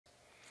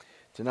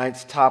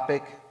Tonight's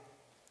topic,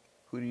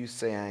 who do you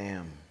say I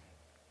am?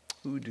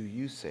 Who do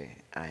you say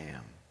I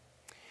am?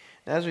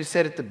 Now, as we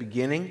said at the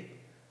beginning,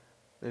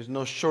 there's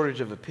no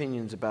shortage of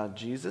opinions about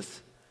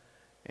Jesus,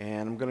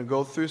 and I'm going to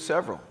go through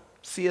several.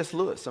 C.S.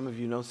 Lewis, some of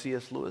you know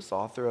C.S. Lewis,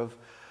 author of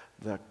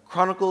the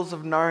Chronicles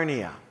of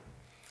Narnia.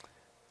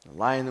 The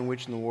Lion, the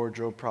Witch, and the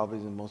Wardrobe, probably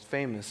the most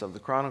famous of the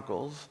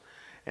Chronicles.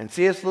 And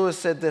C.S. Lewis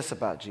said this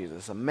about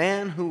Jesus: a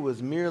man who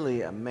was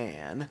merely a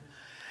man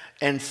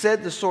and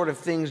said the sort of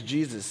things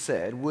Jesus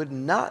said would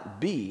not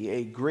be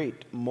a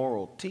great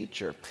moral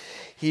teacher.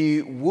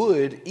 He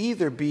would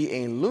either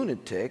be a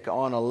lunatic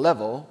on a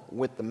level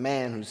with the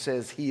man who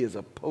says he is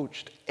a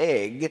poached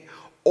egg,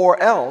 or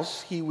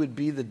else he would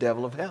be the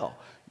devil of hell.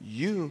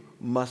 You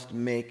must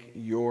make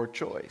your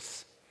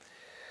choice.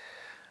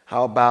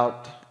 How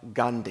about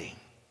Gandhi?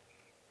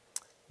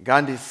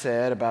 Gandhi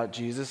said about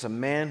Jesus, a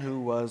man who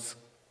was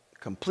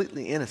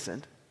completely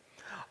innocent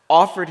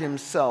offered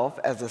himself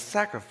as a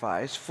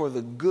sacrifice for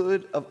the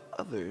good of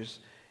others,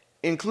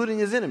 including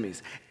his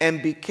enemies,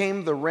 and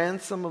became the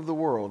ransom of the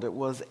world. It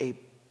was a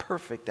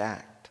perfect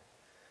act.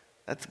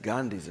 That's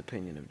Gandhi's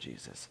opinion of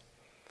Jesus.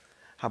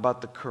 How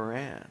about the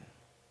Quran?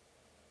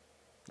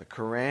 The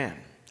Quran.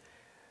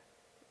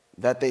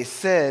 That they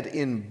said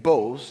in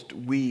boast,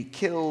 we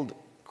killed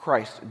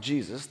Christ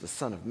Jesus, the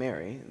Son of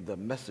Mary, the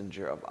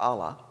messenger of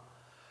Allah,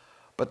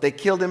 but they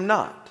killed him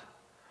not,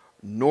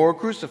 nor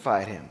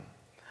crucified him.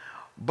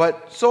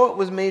 But so it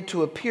was made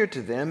to appear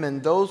to them,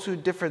 and those who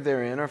differ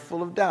therein are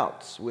full of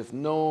doubts, with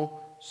no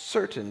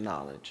certain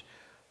knowledge,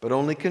 but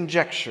only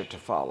conjecture to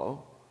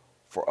follow,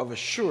 for of a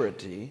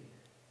surety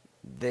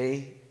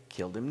they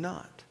killed him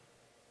not.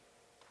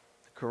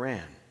 The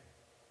Quran.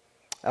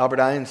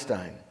 Albert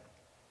Einstein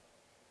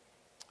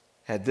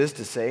had this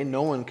to say: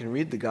 no one can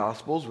read the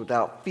Gospels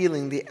without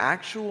feeling the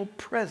actual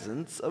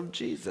presence of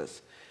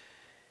Jesus.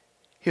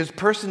 His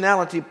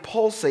personality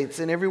pulsates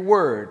in every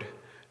word.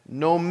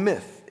 No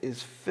myth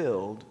is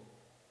filled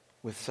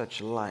with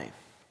such life.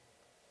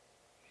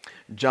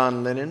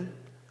 John Lennon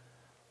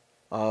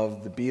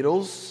of the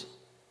Beatles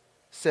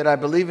said, I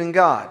believe in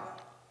God,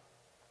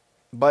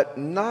 but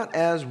not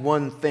as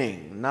one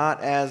thing,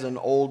 not as an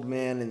old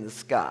man in the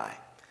sky.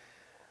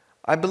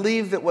 I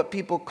believe that what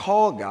people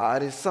call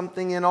God is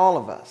something in all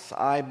of us.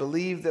 I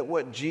believe that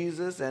what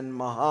Jesus and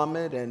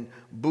Muhammad and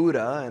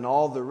Buddha and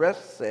all the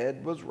rest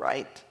said was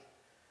right.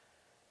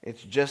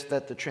 It's just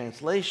that the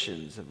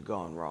translations have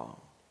gone wrong.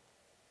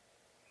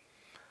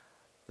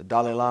 The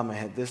Dalai Lama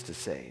had this to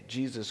say: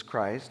 Jesus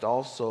Christ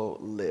also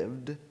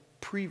lived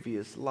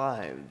previous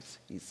lives,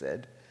 he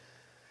said.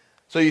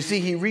 So you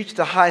see, he reached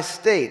a high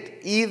state,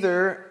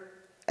 either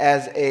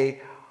as a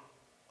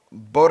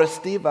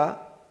bodhisattva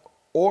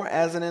or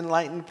as an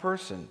enlightened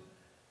person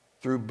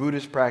through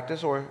Buddhist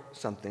practice or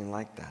something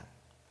like that.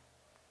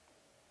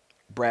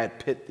 Brad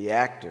Pitt, the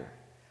actor,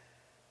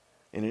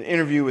 in an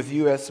interview with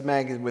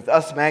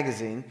Us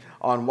Magazine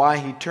on why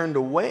he turned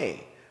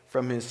away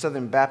from his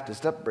Southern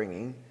Baptist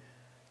upbringing,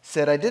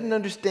 said, I didn't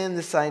understand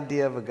this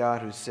idea of a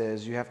God who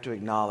says, you have to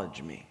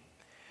acknowledge me.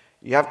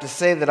 You have to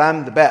say that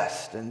I'm the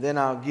best, and then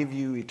I'll give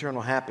you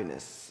eternal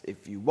happiness.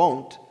 If you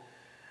won't,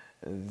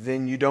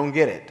 then you don't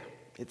get it.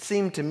 It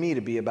seemed to me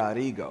to be about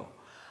ego.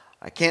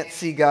 I can't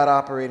see God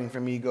operating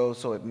from ego,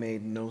 so it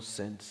made no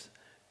sense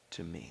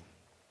to me.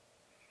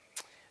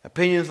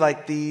 Opinions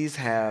like these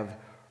have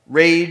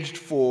raged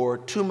for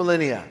 2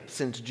 millennia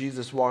since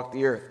Jesus walked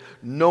the earth.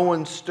 No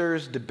one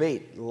stirs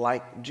debate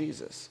like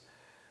Jesus.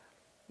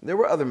 There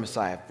were other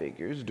Messiah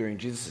figures during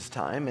Jesus'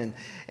 time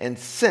and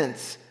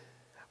since,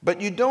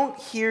 but you don't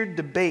hear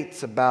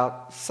debates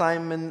about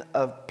Simon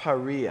of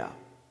Perea,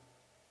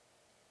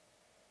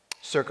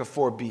 circa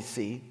 4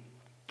 BC,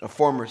 a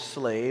former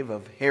slave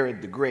of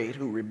Herod the Great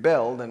who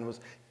rebelled and was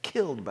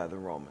killed by the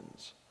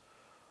Romans,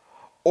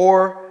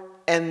 or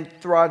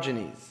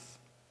Anthrogenes,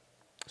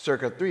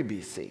 circa 3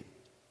 BC,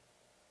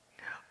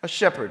 a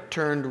shepherd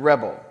turned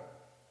rebel.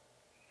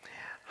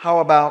 How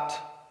about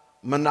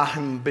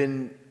Menahem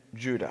ben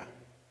Judah,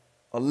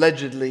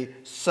 allegedly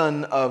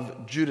son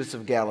of Judas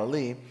of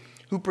Galilee,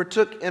 who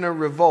partook in a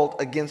revolt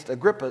against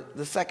Agrippa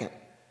II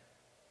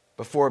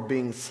before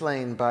being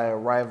slain by a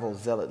rival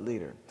zealot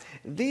leader.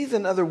 These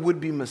and other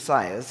would-be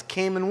messiahs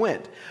came and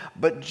went,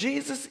 but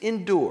Jesus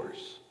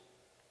endures.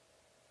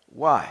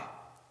 Why?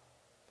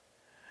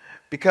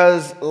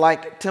 Because,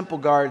 like temple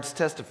guards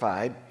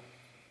testified,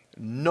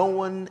 no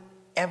one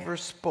ever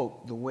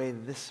spoke the way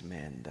this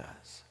man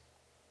does.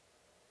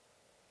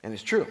 And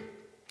it's true.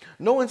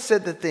 No one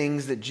said the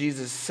things that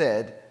Jesus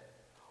said,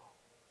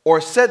 or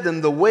said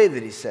them the way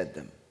that he said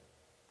them.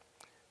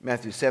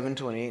 Matthew 7,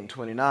 28 and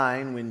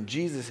 29, when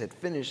Jesus had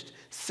finished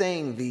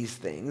saying these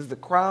things, the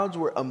crowds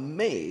were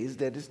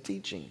amazed at his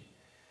teaching,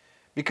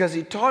 because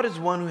he taught as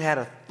one who had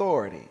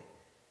authority,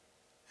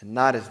 and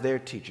not as their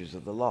teachers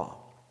of the law.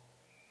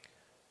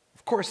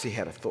 Of course he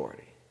had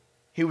authority.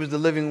 He was the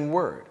living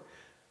word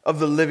of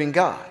the living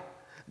God,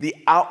 the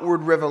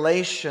outward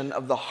revelation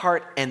of the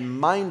heart and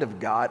mind of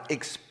God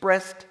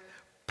expressed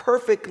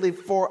perfectly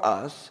for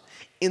us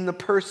in the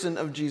person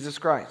of Jesus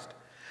Christ.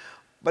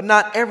 but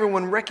not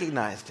everyone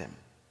recognized him.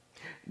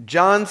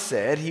 John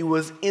said he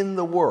was in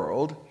the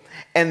world,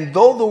 and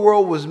though the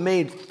world was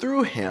made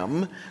through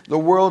him, the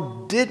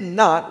world did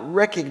not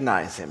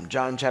recognize him.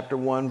 John chapter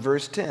 1,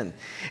 verse 10.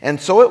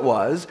 And so it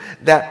was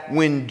that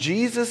when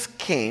Jesus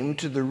came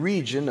to the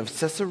region of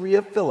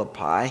Caesarea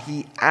Philippi,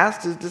 he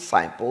asked his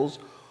disciples,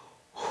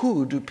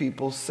 "Who do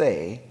people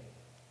say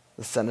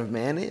the Son of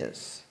Man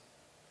is?"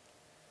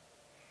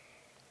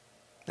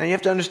 Now you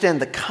have to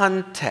understand the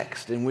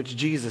context in which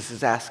Jesus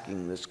is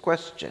asking this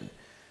question.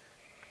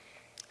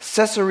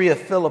 Caesarea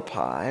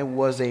Philippi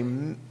was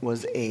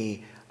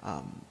a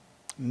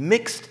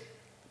mixed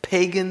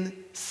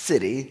pagan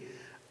city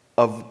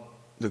of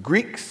the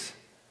Greeks,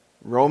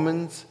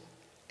 Romans,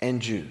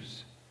 and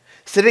Jews,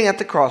 sitting at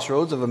the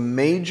crossroads of a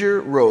major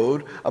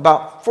road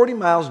about 40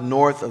 miles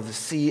north of the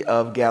Sea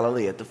of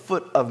Galilee, at the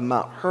foot of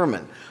Mount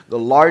Hermon, the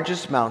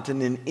largest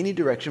mountain in any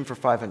direction for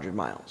 500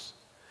 miles.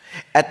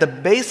 At the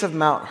base of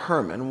Mount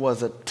Hermon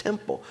was a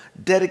temple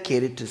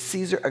dedicated to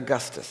Caesar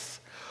Augustus,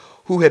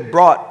 who had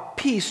brought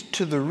peace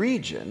to the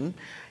region.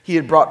 He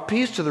had brought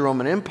peace to the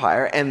Roman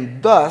Empire,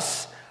 and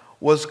thus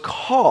was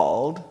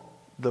called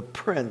the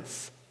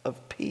Prince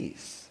of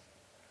Peace.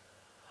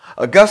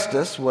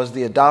 Augustus was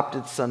the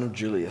adopted son of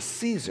Julius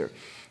Caesar.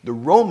 The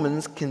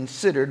Romans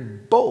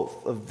considered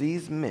both of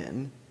these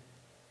men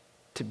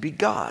to be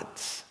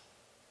gods.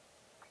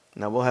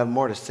 Now, we'll have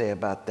more to say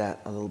about that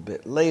a little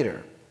bit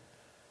later.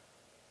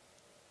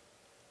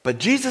 But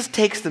Jesus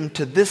takes them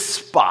to this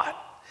spot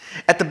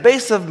at the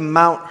base of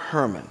Mount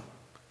Hermon,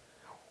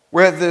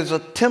 where there's a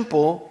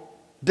temple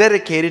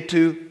dedicated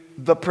to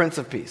the Prince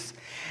of Peace.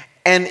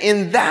 And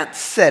in that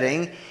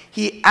setting,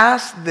 he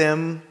asked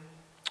them,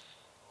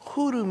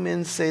 "Who do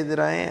men say that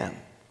I am?"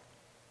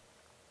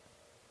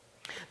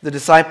 The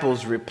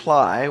disciples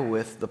reply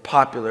with the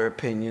popular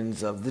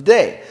opinions of the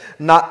day,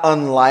 not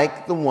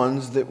unlike the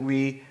ones that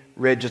we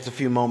read just a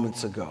few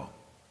moments ago.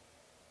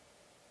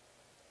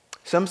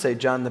 Some say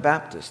John the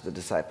Baptist, the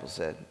disciples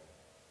said.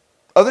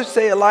 Others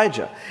say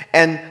Elijah,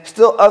 and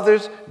still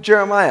others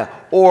Jeremiah,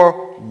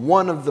 or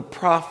one of the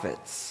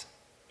prophets.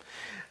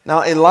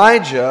 Now,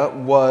 Elijah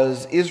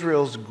was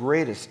Israel's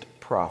greatest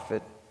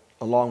prophet,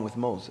 along with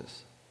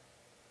Moses.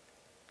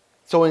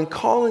 So in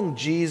calling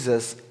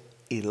Jesus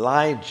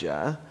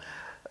Elijah,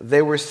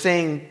 they were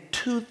saying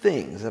two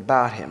things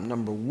about him.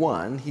 Number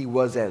one, he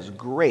was as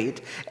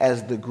great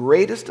as the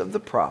greatest of the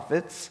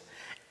prophets,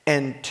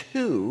 and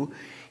two,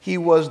 he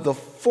was the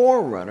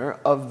forerunner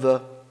of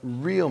the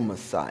real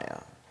Messiah.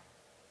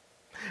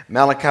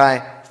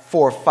 Malachi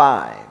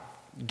 4:5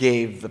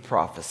 gave the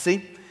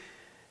prophecy,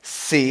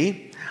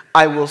 "See,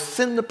 I will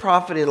send the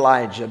prophet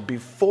Elijah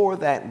before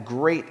that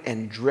great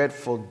and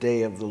dreadful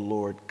day of the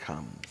Lord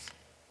comes."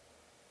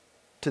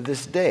 To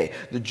this day,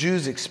 the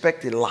Jews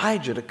expect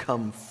Elijah to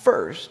come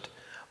first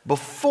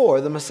before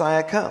the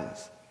Messiah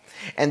comes.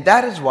 And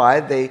that is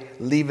why they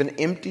leave an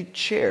empty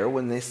chair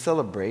when they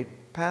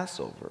celebrate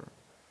Passover.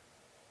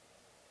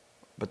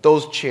 But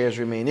those chairs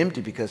remain empty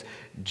because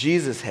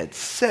Jesus had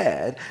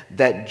said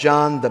that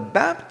John the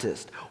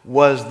Baptist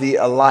was the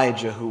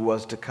Elijah who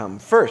was to come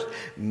first,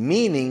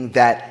 meaning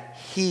that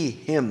he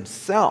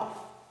himself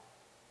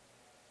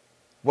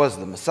was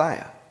the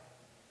Messiah.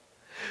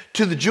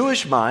 To the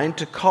Jewish mind,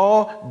 to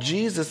call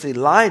Jesus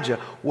Elijah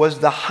was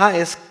the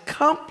highest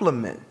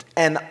compliment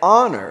and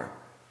honor,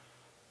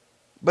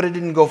 but it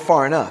didn't go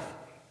far enough.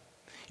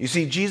 You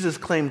see, Jesus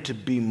claimed to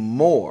be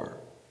more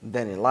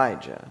than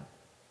Elijah,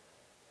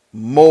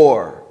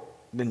 more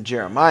than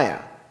Jeremiah,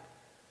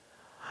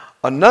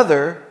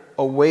 another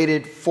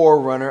awaited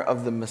forerunner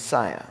of the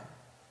Messiah.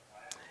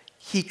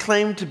 He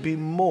claimed to be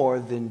more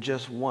than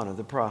just one of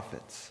the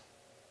prophets.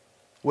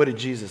 What did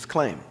Jesus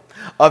claim?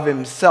 Of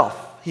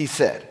himself, he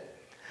said,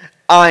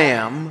 "I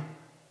am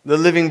the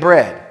living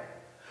bread,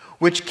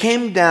 which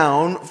came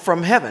down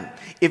from heaven.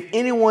 If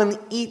anyone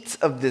eats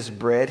of this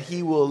bread,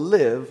 he will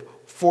live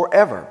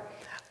forever.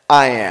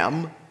 I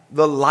am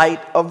the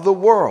light of the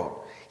world.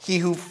 He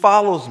who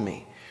follows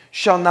me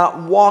shall not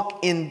walk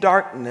in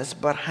darkness,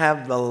 but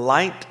have the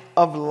light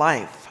of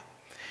life."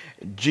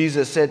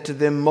 Jesus said to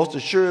them, "Most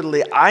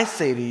assuredly, I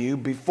say to you,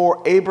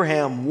 before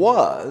Abraham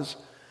was,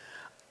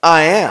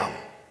 I am.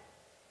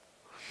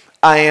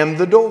 I am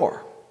the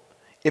door.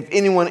 If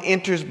anyone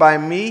enters by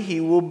me, he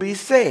will be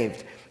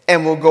saved,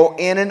 and will go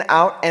in and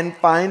out and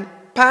find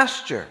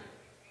pasture.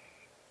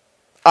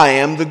 I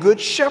am the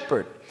good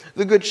shepherd.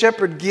 The good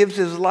shepherd gives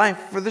his life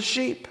for the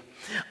sheep.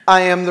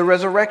 I am the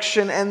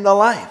resurrection and the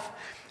life.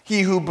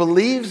 He who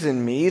believes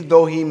in me,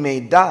 though he may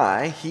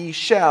die, he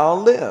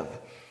shall live."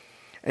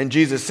 And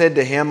Jesus said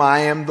to him, "I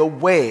am the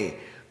way,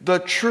 the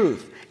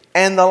truth,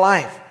 and the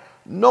life.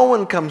 No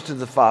one comes to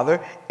the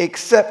Father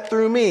except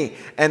through me.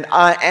 And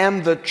I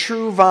am the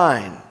true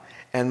vine,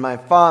 and my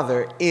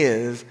Father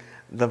is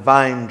the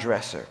vine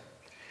dresser."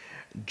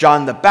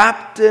 John the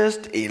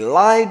Baptist,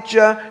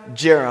 Elijah,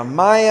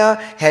 Jeremiah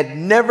had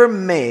never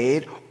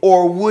made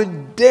or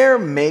would dare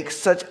make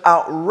such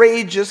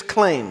outrageous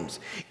claims.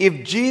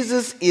 If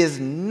Jesus is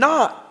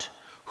not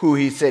who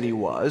he said he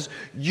was.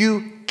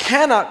 You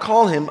cannot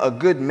call him a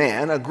good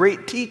man, a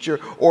great teacher,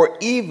 or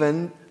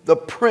even the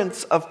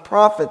prince of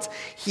prophets.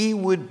 He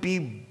would be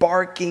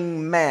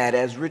barking mad,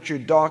 as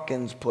Richard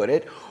Dawkins put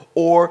it,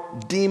 or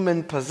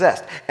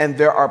demon-possessed. And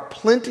there are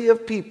plenty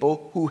of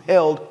people who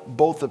held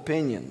both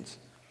opinions.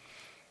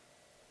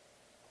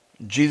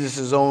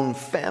 Jesus' own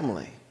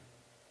family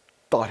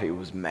thought he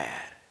was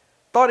mad,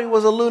 thought he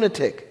was a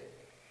lunatic.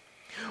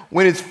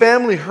 When his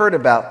family heard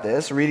about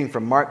this, reading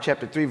from Mark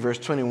chapter 3, verse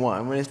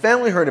 21, when his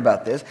family heard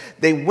about this,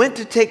 they went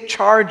to take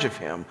charge of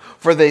him,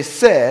 for they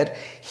said,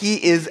 he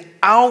is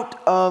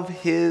out of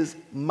his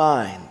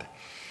mind.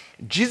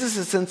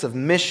 Jesus' sense of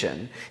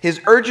mission,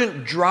 his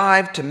urgent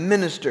drive to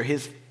minister,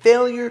 his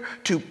failure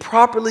to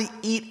properly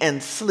eat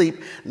and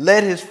sleep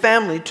led his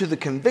family to the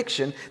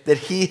conviction that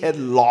he had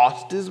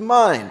lost his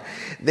mind.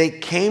 They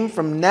came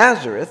from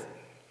Nazareth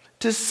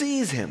to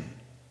seize him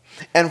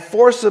and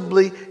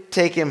forcibly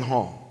take him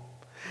home.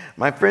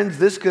 My friends,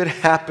 this could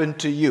happen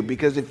to you,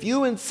 because if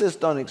you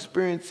insist on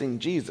experiencing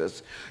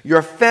Jesus,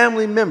 your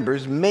family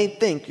members may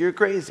think you're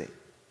crazy.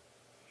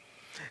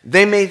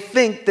 They may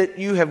think that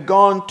you have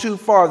gone too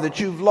far,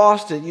 that you've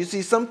lost it. You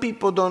see, some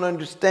people don't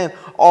understand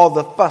all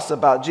the fuss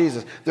about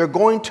Jesus. They're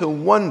going to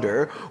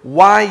wonder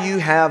why you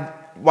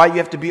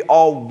have to be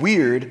all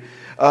weird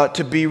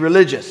to be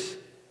religious.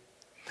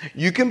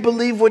 You can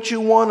believe what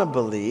you want to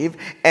believe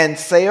and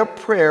say a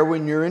prayer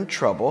when you're in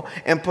trouble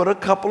and put a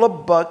couple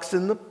of bucks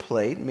in the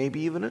plate, maybe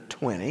even a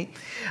 20.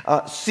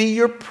 See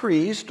your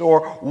priest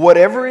or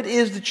whatever it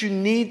is that you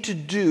need to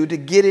do to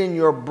get in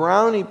your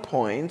brownie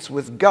points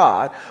with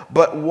God.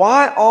 But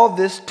why all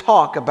this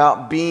talk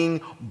about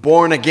being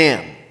born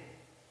again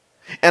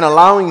and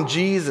allowing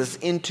Jesus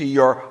into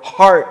your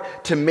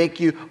heart to make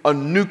you a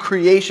new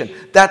creation?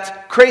 That's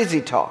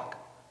crazy talk.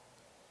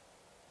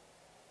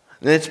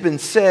 And it's been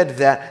said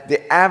that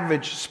the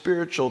average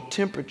spiritual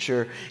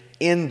temperature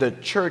in the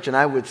church, and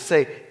I would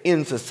say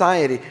in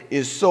society,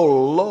 is so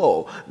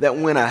low that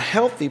when a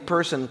healthy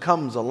person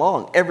comes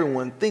along,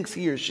 everyone thinks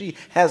he or she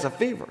has a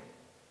fever.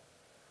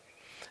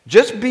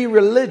 Just be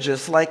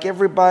religious like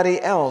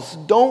everybody else.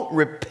 Don't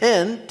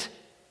repent.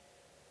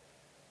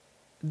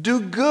 Do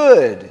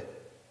good.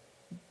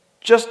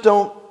 Just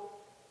don't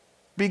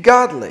be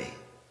godly.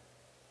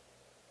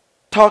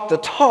 Talk the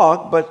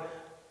talk, but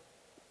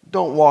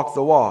don't walk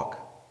the walk.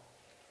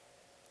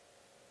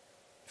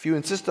 If you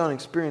insist on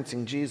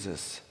experiencing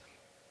Jesus,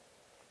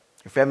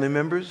 your family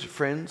members,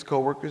 friends,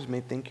 co-workers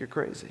may think you're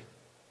crazy.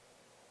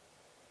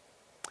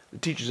 The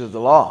teachers of the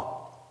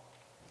law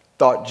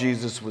thought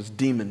Jesus was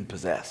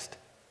demon-possessed.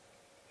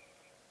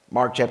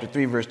 Mark chapter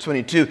 3, verse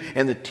 22,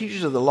 and the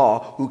teachers of the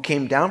law who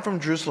came down from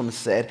Jerusalem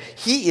said,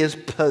 he is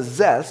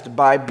possessed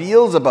by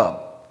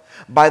Beelzebub.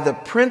 By the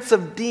prince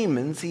of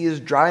demons, he is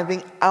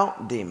driving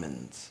out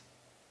demons.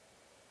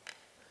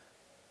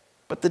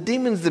 But the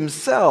demons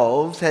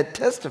themselves had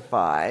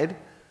testified,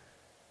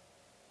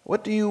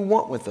 what do you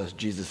want with us,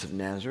 Jesus of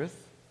Nazareth?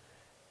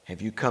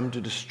 Have you come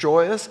to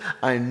destroy us?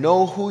 I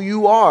know who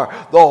you are,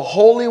 the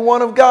Holy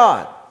One of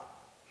God.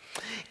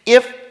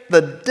 If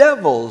the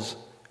devils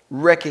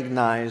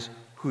recognize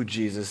who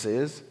Jesus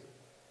is,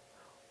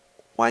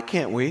 why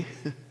can't we?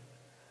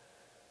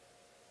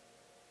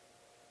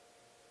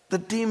 The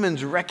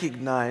demons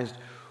recognized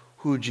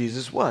who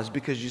Jesus was,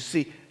 because you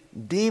see,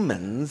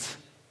 demons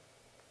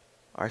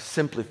are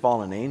simply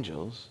fallen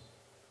angels.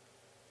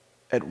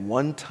 At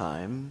one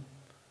time,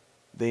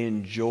 they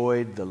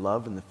enjoyed the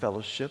love and the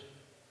fellowship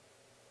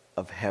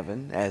of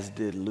heaven, as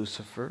did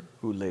Lucifer,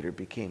 who later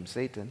became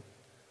Satan.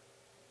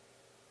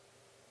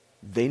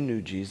 They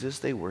knew Jesus.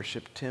 They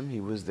worshiped him.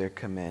 He was their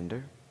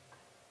commander.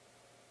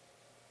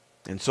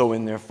 And so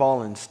in their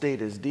fallen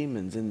state as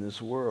demons in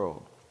this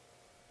world,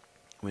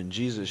 when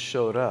Jesus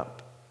showed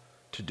up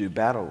to do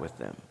battle with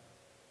them,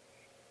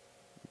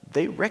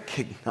 they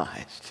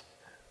recognized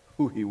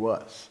who he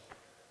was.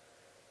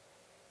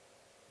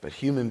 But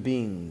human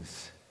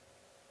beings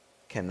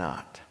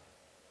cannot.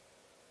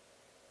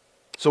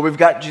 So we've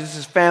got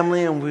Jesus'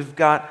 family and we've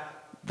got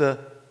the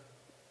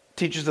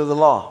teachers of the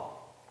law.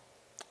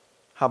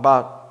 How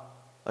about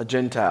a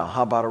Gentile?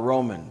 How about a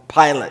Roman?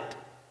 Pilate.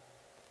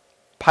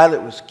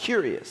 Pilate was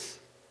curious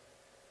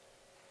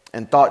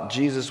and thought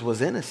Jesus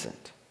was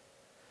innocent.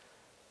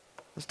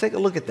 Let's take a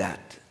look at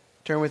that.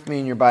 Turn with me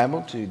in your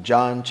Bible to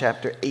John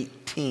chapter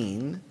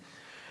 18.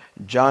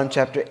 John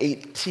chapter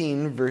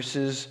 18,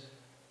 verses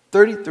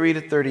 33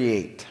 to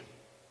 38.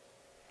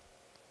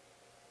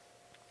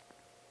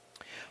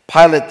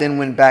 Pilate then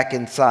went back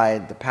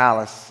inside the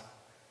palace,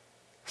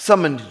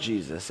 summoned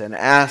Jesus, and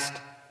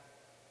asked,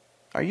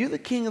 are you the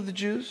king of the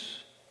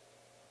Jews?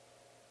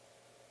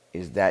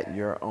 Is that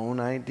your own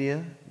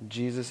idea?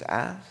 Jesus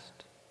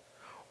asked.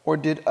 Or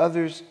did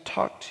others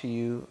talk to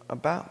you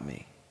about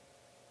me?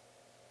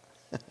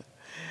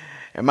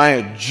 Am I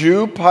a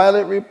Jew?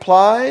 Pilate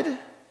replied.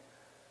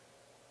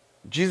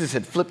 Jesus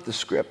had flipped the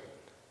script.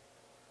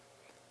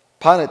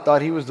 Pilate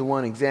thought he was the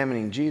one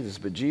examining Jesus,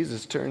 but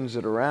Jesus turns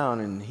it around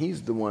and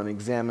he's the one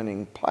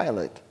examining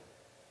Pilate.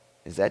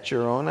 Is that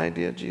your own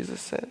idea? Jesus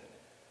said.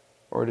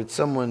 or did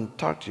someone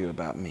talk to you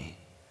about me?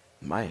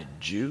 Am I a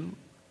Jew?"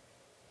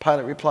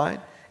 Pilate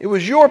replied, "It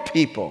was your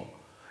people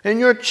and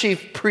your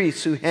chief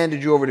priests who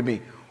handed you over to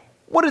me.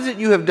 What is it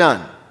you have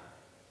done?"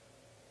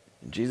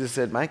 And Jesus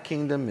said, "My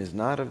kingdom is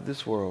not of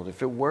this world.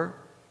 If it were,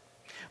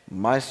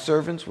 my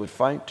servants would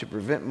fight to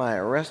prevent my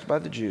arrest by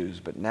the Jews,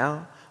 but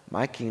now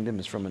my kingdom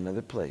is from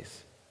another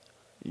place."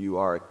 "You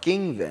are a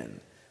king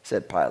then,"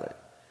 said Pilate.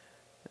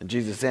 And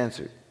Jesus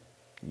answered,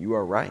 "You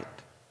are right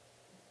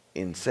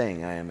in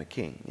saying I am a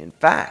king. In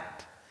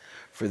fact,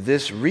 for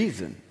this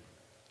reason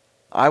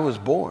I was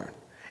born,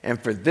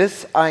 and for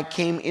this I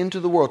came into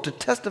the world, to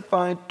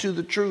testify to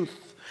the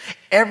truth.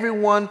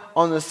 Everyone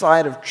on the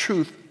side of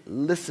truth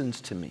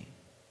listens to me."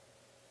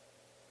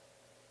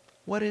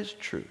 "What is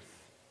truth?"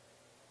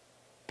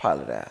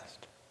 Pilate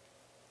asked.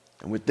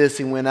 And with this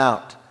he went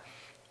out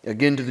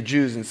again to the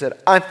Jews and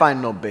said, "I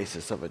find no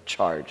basis of a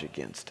charge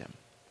against him."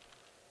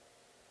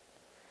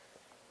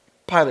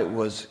 Pilate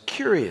was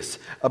curious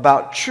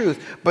about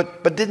truth,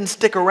 but didn't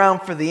stick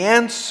around for the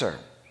answer.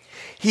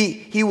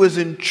 He was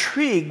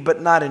intrigued but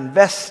not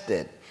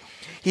invested.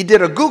 He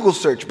did a Google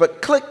search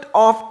but clicked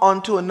off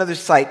onto another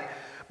site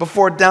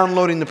before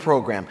downloading the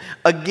program.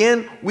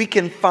 Again, we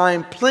can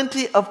find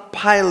plenty of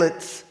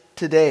Pilates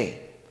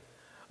today.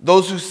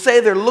 Those who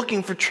say they're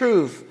looking for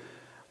truth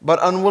but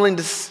unwilling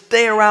to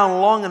stay around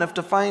long enough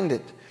to find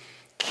it.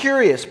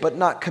 Curious but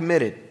not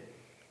committed.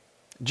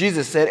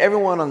 Jesus said,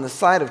 "Everyone on the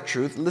side of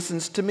truth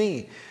listens to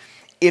me."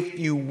 If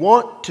you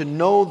want to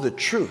know the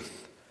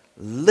truth,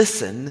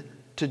 listen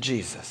to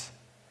Jesus.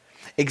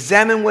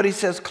 Examine what he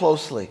says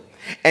closely,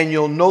 and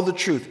you'll know the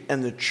truth,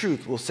 and the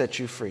truth will set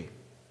you free.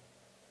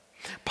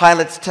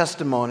 Pilate's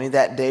testimony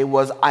that day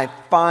was, "I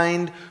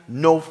find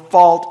no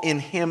fault in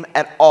him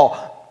at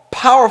all."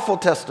 Powerful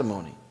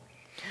testimony.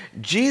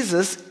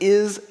 Jesus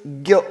is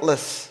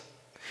guiltless.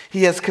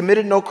 He has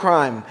committed no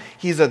crime.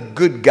 He's a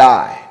good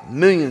guy.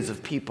 Millions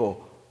of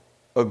people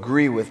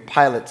agree with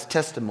Pilate's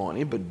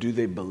testimony, but do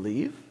they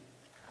believe?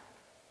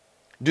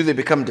 Do they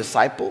become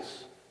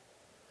disciples?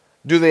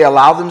 Do they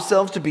allow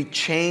themselves to be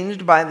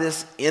changed by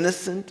this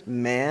innocent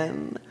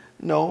man?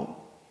 No.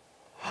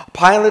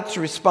 Pilate's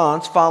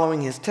response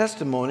following his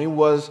testimony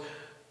was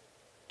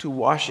to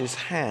wash his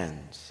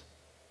hands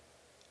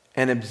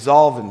and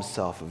absolve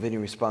himself of any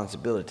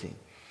responsibility.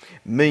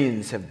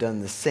 Millions have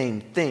done the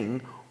same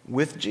thing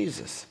with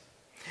Jesus.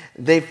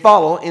 They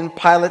follow in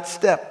Pilate's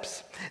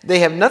steps. They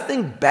have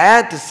nothing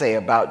bad to say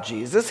about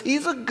Jesus.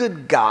 He's a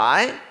good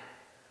guy,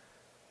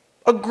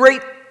 a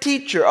great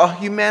teacher, a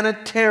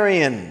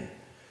humanitarian,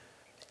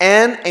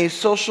 and a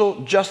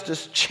social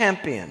justice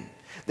champion.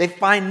 They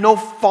find no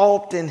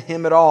fault in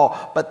him at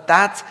all, but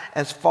that's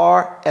as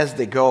far as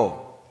they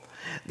go.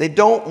 They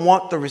don't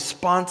want the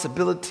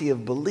responsibility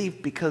of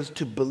belief, because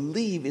to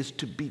believe is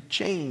to be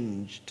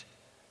changed.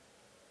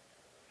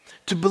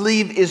 To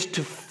believe is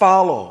to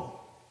follow.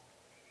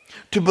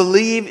 To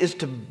believe is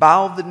to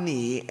bow the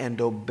knee and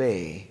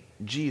obey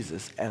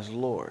Jesus as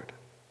Lord.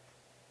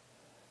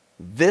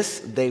 This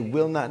they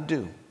will not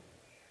do.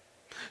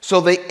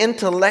 So they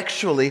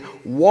intellectually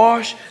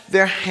wash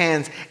their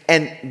hands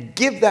and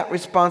give that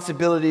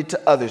responsibility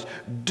to others.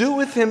 Do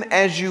with him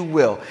as you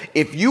will.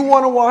 If you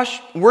want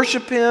to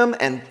worship him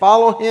and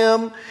follow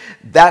him,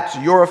 that's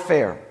your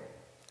affair.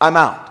 I'm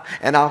out,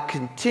 and I'll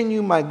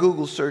continue my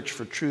Google search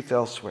for truth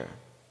elsewhere.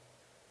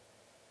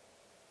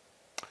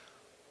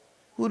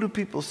 Who do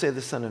people say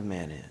the Son of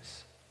Man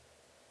is?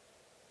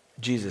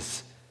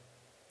 Jesus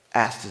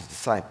asked his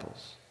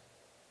disciples.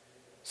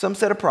 Some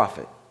said a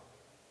prophet.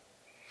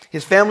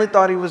 His family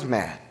thought he was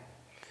mad.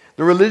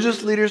 The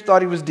religious leaders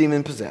thought he was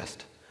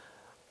demon-possessed.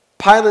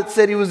 Pilate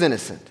said he was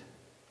innocent.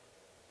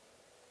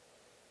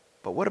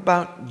 But what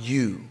about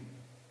you?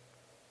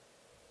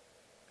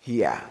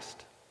 He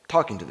asked,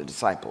 talking to the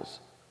disciples.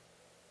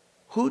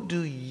 Who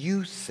do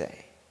you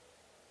say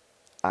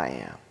I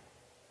am?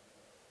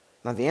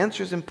 Now the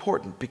answer is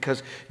important,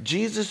 because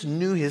Jesus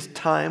knew his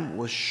time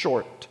was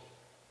short.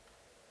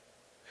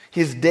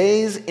 His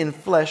days in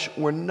flesh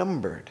were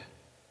numbered.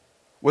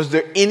 Was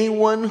there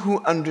anyone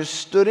who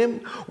understood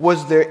him?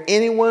 Was there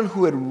anyone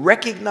who had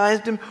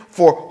recognized him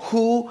for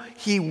who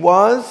he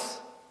was?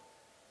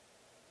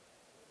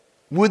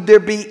 Would there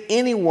be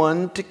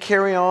anyone to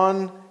carry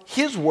on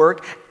his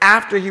work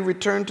after he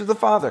returned to the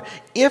Father?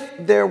 If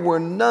there were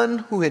none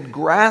who had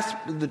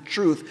grasped the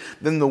truth,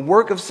 then the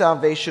work of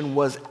salvation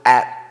was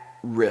at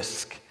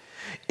risk.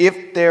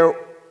 If there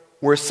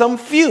were some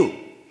few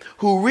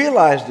who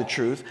realized the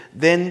truth,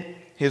 then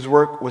his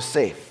work was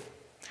safe.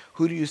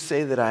 Who do you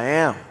say that I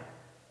am?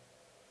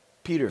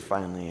 Peter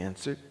finally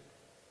answered,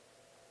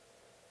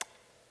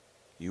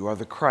 You are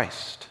the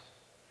Christ,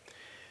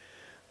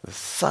 the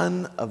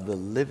Son of the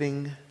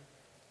living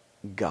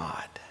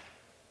God.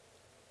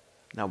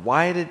 Now,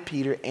 why did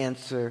Peter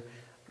answer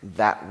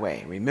that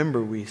way?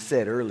 Remember, we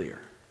said earlier,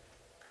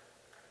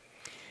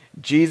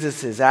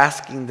 Jesus is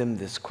asking them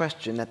this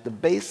question at the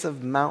base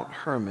of Mount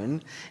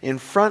Hermon in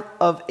front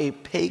of a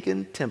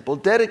pagan temple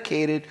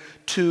dedicated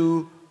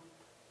to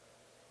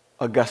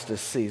Augustus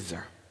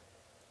Caesar,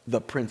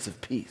 the Prince of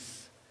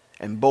Peace.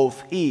 And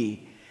both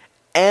he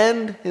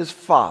and his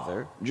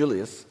father,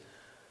 Julius,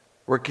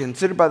 were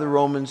considered by the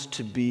Romans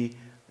to be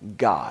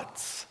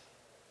gods.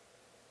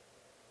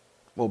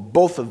 Well,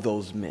 both of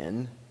those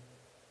men,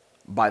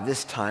 by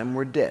this time,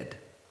 were dead.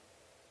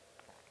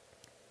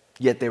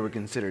 Yet they were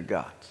considered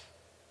gods.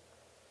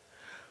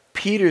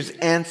 Peter's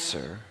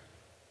answer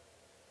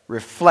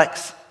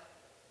reflects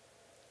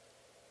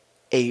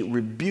a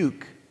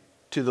rebuke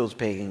to those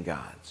pagan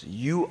gods.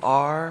 You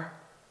are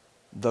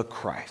the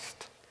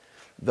Christ,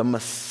 the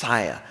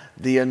Messiah,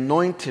 the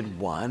anointed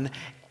one,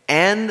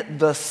 and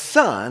the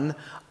Son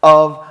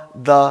of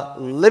the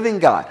living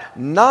God.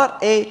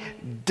 Not a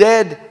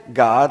dead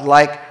God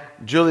like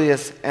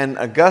Julius and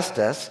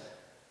Augustus,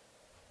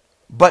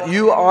 but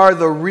you are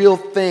the real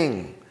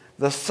thing,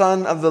 the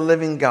Son of the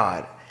living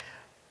God.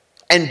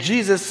 And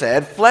Jesus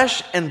said,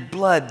 flesh and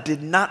blood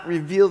did not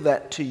reveal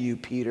that to you,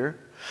 Peter.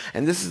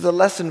 And this is a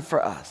lesson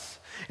for us.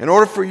 In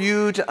order for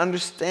you to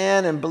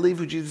understand and believe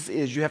who Jesus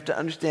is, you have to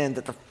understand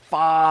that the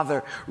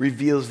Father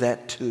reveals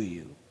that to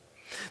you.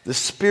 The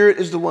Spirit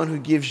is the one who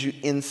gives you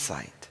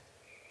insight.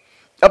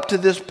 Up to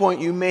this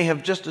point, you may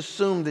have just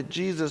assumed that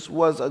Jesus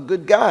was a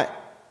good guy.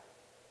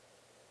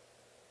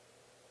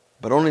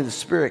 But only the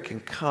Spirit can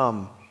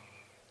come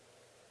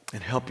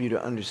and help you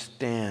to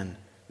understand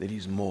that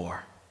he's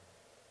more.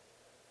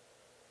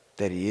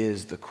 That he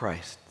is the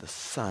Christ, the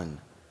Son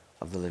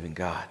of the living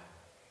God.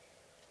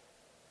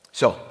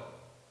 So,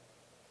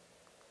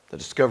 the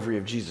discovery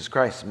of Jesus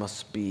Christ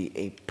must be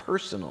a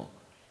personal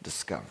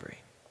discovery.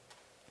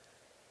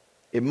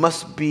 It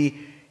must be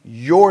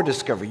your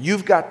discovery.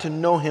 You've got to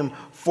know him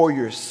for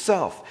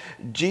yourself.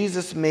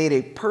 Jesus made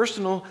a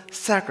personal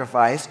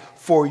sacrifice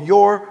for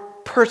your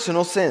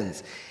personal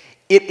sins.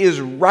 It is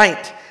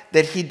right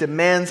that he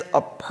demands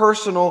a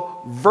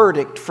personal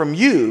verdict from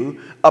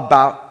you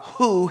about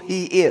who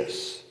he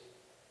is.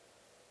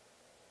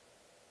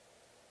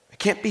 It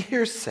can't be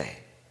hearsay.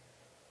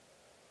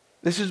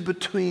 This is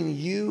between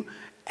you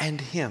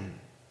and him.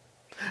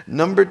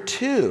 Number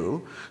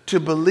two, to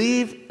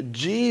believe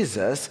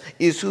Jesus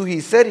is who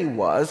he said he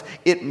was,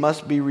 it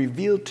must be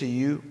revealed to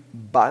you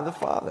by the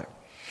Father.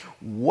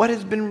 What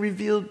has been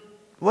revealed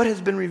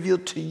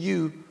to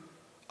you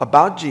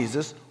about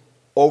Jesus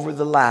over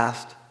the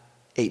last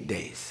 8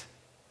 days?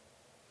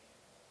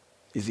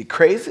 Is he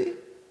crazy?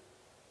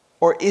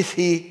 Or is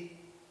he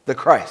the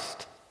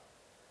Christ?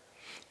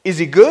 Is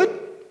he good?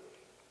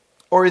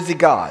 Or is he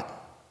God?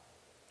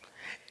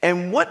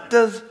 And what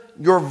does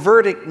your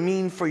verdict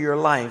mean for your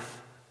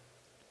life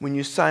when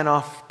you sign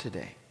off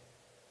today,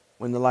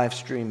 when the live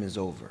stream is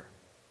over?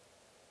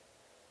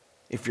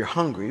 If you're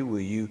hungry,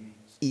 will you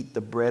eat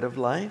the bread of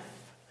life?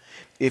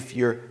 If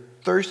you're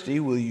thirsty,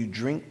 will you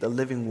drink the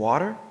living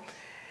water?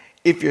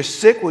 If you're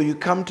sick, will you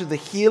come to the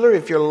healer?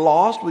 If you're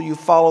lost, will you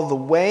follow the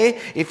way?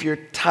 If you're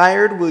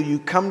tired, will you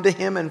come to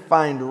him and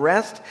find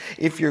rest?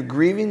 If you're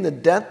grieving the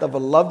death of a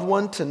loved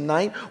one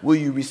tonight, will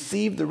you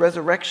receive the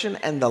resurrection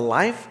and the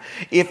life?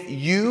 If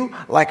you,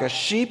 like a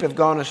sheep, have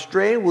gone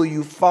astray, will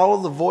you follow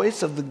the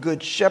voice of the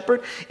good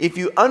shepherd? If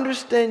you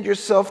understand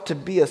yourself to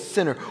be a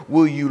sinner,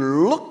 will you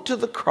look to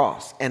the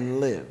cross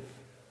and live?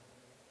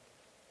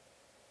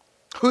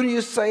 Who do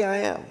you say I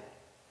am?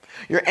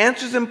 Your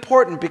answer is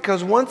important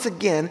because, once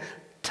again,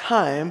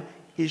 time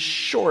is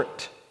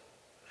short.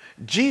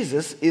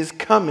 Jesus is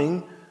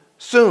coming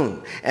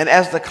soon. And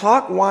as the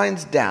clock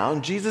winds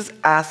down, Jesus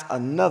asks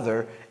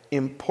another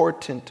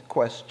important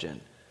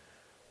question.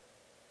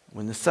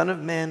 When the Son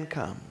of Man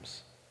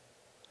comes,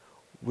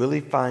 will he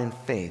find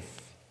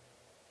faith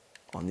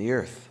on the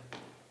earth?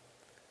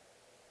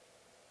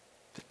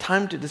 The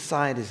time to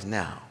decide is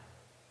now.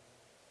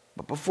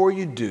 But before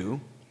you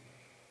do,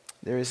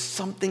 there is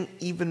something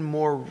even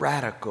more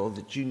radical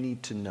that you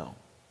need to know.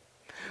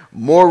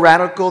 More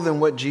radical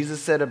than what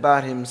Jesus said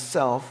about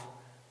himself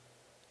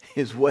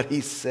is what he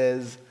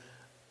says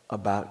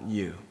about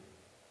you.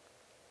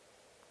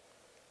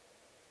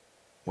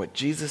 What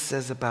Jesus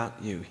says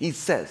about you. He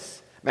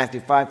says,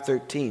 Matthew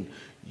 5:13,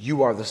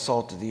 you are the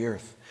salt of the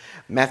earth.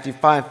 Matthew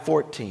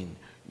 5:14,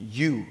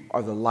 you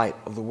are the light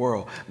of the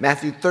world.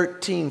 Matthew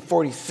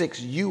 13:46,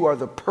 you are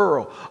the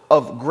pearl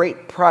of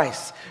great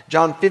price.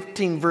 John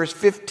 15, verse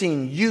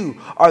 15,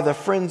 you are the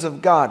friends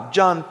of God.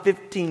 John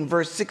 15,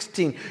 verse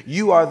 16,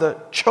 you are the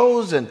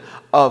chosen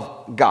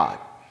of God.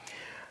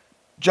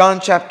 John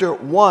chapter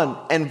 1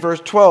 and verse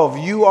 12,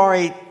 you are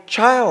a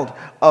child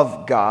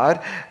of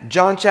God.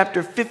 John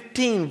chapter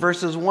 15,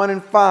 verses 1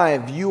 and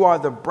 5, you are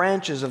the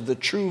branches of the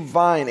true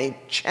vine, a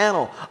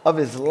channel of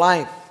his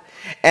life.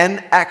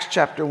 And Acts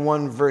chapter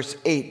 1, verse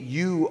 8,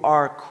 you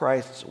are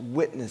Christ's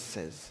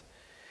witnesses.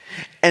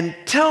 And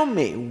tell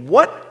me,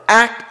 what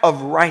act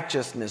of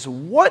righteousness,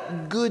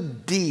 what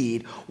good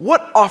deed,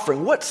 what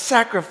offering, what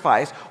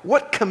sacrifice,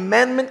 what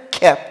commandment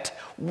kept,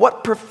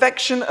 what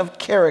perfection of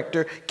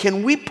character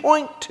can we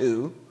point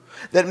to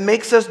that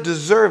makes us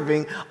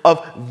deserving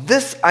of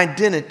this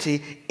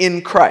identity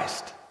in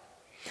Christ?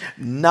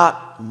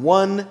 Not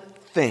one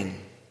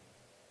thing.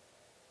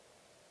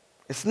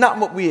 It's not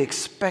what we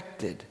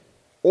expected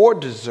or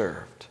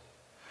deserved.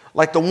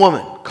 Like the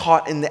woman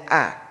caught in the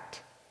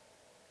act,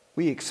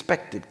 we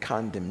expected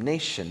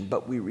condemnation,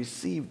 but we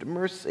received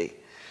mercy.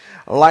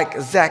 Like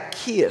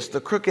Zacchaeus,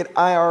 the crooked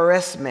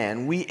IRS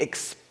man, we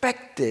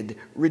expected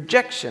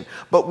rejection,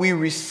 but we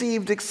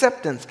received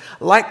acceptance.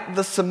 Like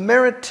the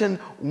Samaritan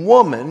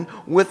woman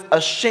with a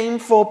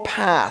shameful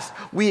past,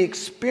 we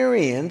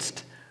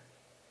experienced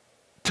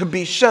to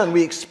be shunned.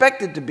 We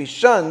expected to be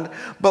shunned,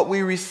 but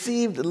we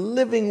received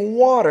living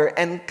water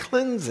and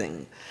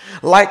cleansing.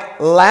 Like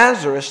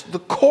Lazarus, the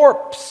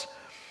corpse,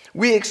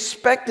 we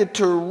expected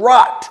to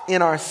rot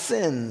in our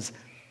sins,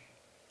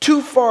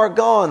 too far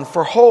gone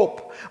for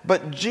hope.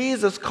 But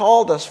Jesus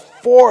called us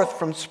forth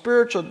from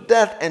spiritual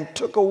death and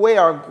took away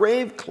our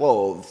grave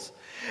clothes.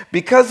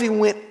 Because he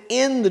went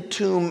in the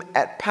tomb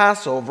at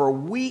Passover,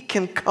 we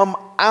can come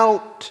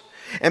out.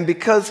 And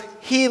because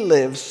he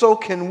lives, so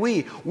can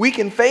we. We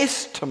can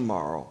face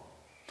tomorrow.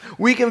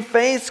 We can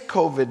face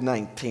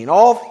COVID-19.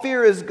 All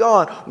fear is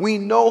gone. We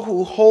know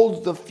who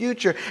holds the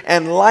future,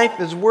 and life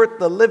is worth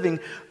the living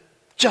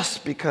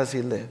just because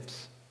he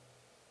lives.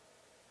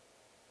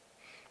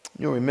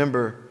 You'll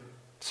remember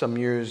some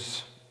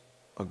years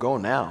ago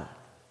now,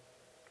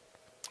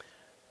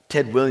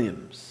 Ted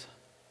Williams.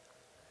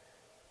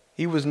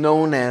 He was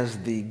known as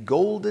the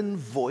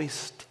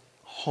golden-voiced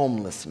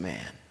homeless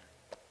man.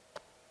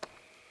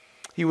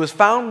 He was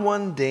found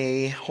one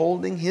day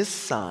holding his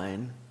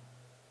sign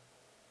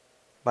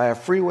by a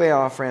freeway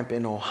off-ramp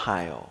in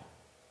Ohio.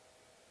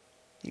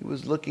 He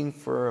was looking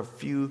for a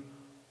few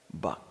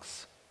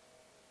bucks.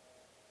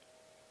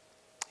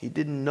 He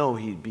didn't know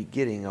he'd be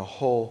getting a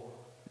whole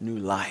new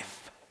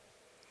life.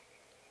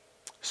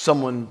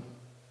 Someone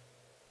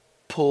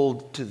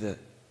pulled to the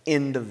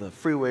end of the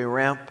freeway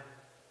ramp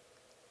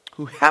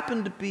who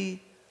happened to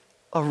be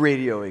a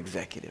radio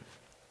executive.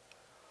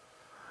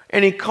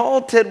 And he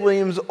called Ted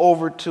Williams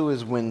over to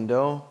his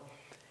window.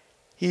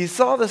 He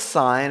saw the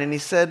sign and he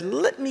said,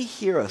 "Let me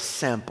hear a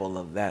sample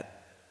of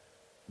that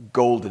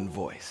golden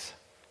voice."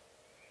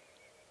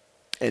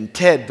 And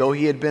Ted, though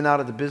he had been out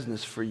of the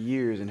business for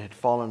years and had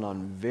fallen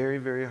on very,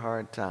 very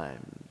hard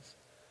times,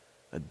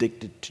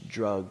 addicted to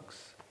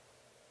drugs,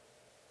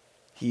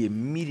 he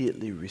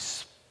immediately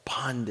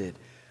responded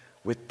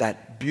with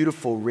that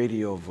beautiful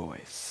radio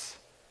voice.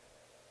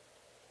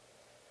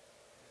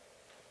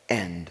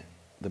 And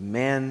the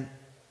man,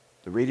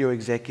 the radio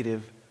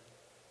executive,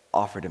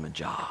 offered him a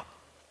job.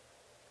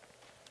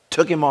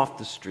 Took him off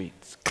the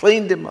streets,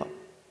 cleaned him up,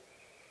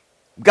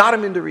 got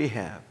him into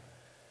rehab.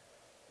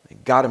 They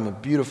got him a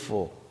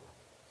beautiful,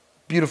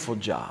 beautiful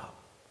job.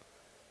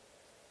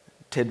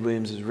 Ted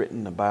Williams has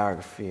written a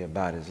biography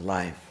about his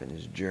life and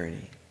his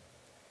journey.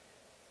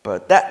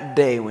 But that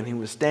day when he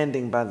was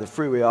standing by the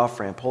freeway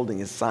off-ramp holding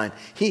his sign,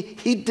 he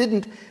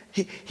didn't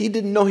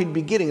know he'd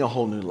be getting a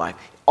whole new life.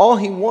 All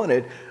he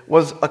wanted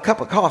was a cup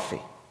of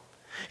coffee.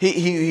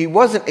 He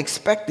wasn't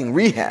expecting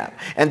rehab.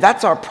 And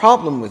that's our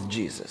problem with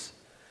Jesus.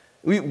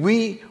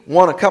 We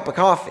want a cup of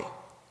coffee,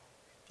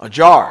 a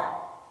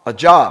jar, a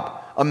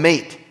job, a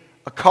mate,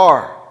 a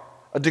car,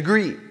 a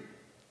degree,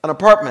 an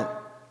apartment.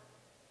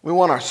 We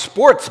want our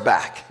sports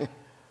back.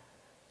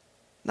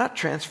 Not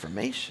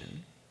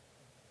transformation.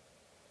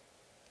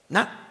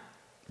 Not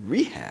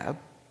rehab.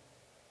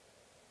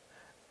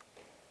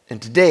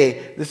 And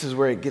today, this is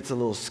where it gets a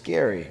little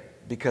scary,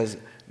 because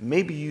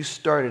maybe you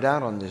started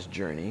out on this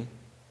journey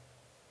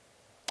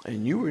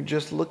and you were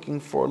just looking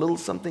for a little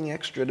something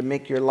extra to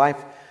make your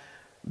life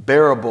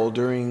bearable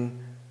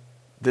during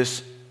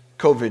this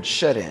COVID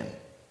shut-in.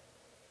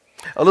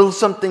 A little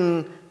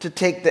something to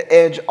take the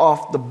edge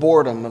off the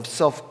boredom of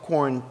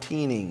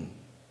self-quarantining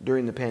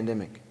during the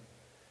pandemic.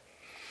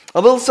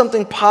 A little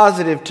something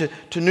positive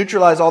to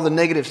neutralize all the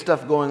negative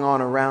stuff going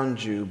on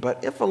around you.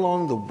 But if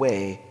along the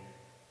way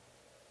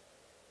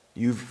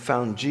you've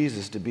found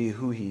Jesus to be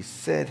who he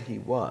said he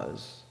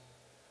was,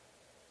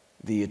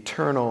 the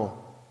eternal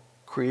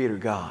Creator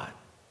God,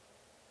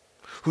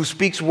 who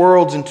speaks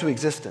worlds into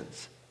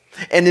existence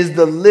and is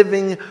the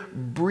living,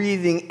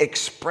 breathing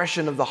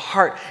expression of the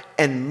heart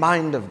and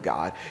mind of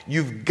God,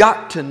 you've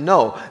got to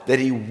know that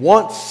he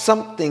wants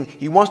something,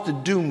 he wants to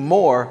do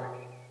more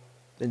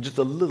than just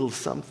a little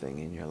something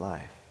in your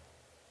life.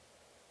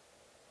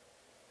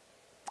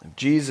 If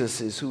Jesus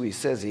is who he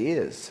says he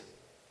is,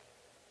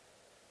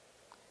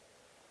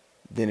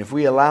 then if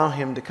we allow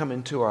him to come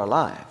into our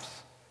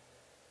lives,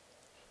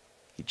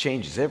 he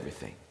changes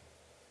everything.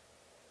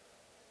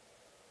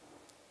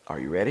 Are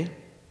you ready?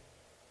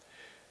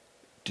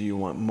 Do you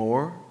want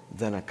more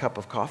than a cup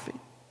of coffee?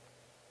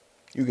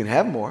 You can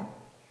have more.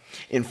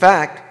 In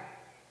fact,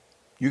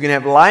 you can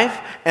have life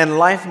and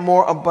life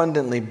more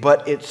abundantly,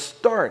 but it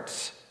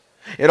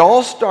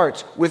all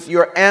starts with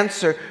your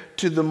answer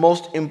to the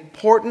most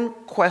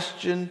important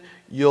question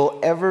you'll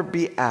ever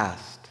be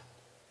asked.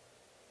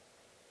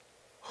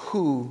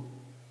 Who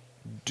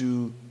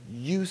do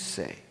you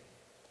say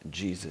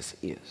Jesus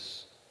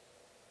is?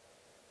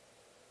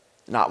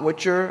 Not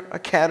what your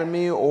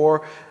academy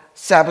or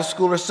Sabbath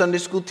school or Sunday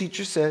school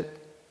teacher said.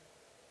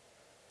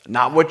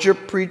 Not what your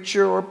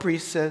preacher or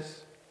priest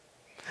says.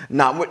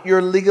 Not what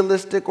your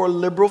legalistic or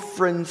liberal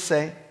friends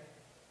say.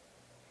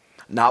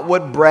 Not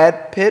what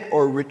Brad Pitt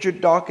or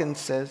Richard Dawkins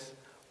says.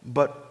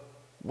 But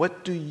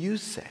what do you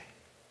say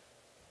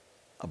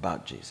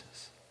about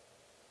Jesus?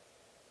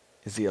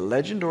 Is he a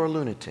legend or a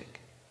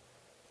lunatic?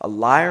 A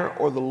liar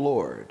or the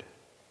Lord?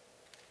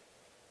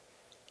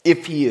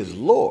 If he is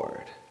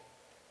Lord,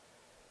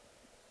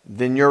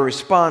 then your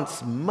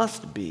response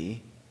must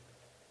be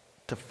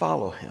to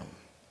follow him,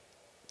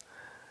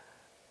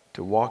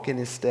 to walk in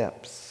his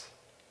steps.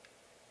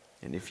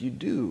 And if you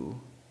do,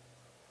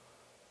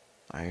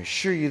 I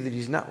assure you that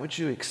he's not what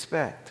you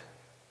expect,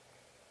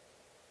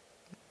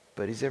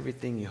 but he's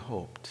everything you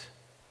hoped.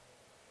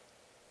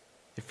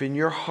 If in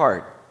your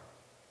heart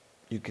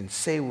you can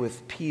say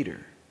with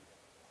Peter,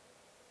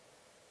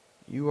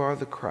 "You are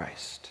the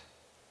Christ,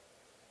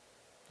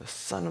 the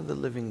Son of the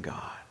living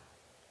God,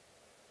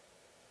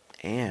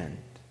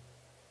 and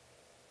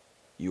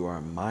you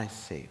are my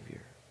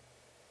Savior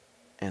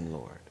and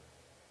Lord."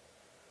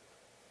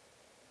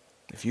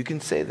 If you can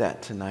say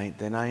that tonight,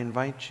 then I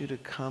invite you to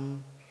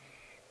come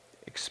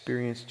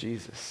experience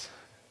Jesus.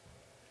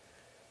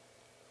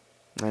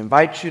 I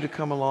invite you to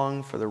come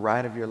along for the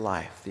ride of your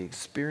life, the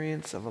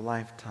experience of a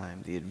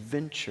lifetime, the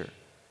adventure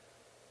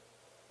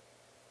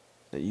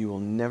that you will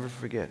never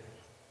forget.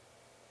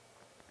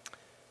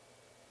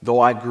 Though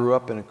I grew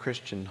up in a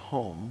Christian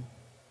home,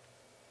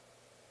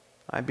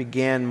 I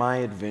began my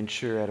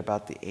adventure at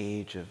about the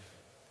age of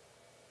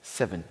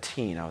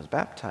 17. I was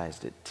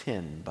baptized at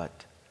 10,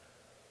 but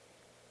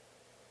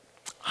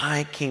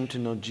I came to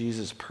know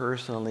Jesus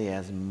personally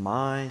as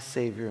my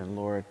Savior and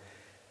Lord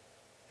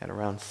at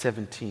around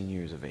 17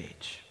 years of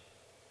age.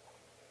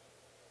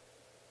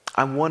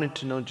 I wanted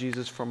to know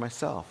Jesus for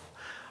myself.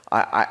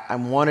 I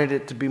wanted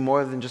it to be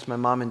more than just my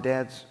mom and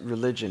dad's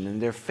religion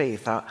and their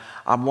faith. I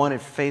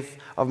wanted faith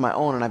of my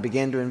own, and I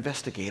began to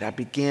investigate. I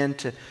began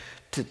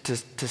to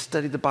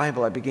study the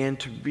Bible. I began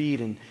to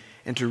read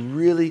and to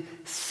really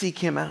seek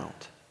him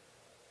out.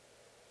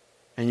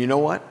 And you know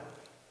what?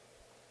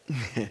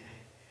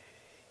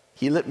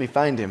 He let me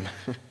find him.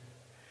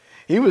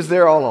 He was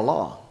there all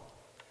along.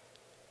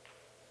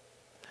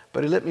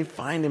 But he let me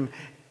find him,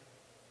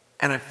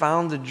 and I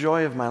found the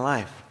joy of my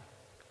life.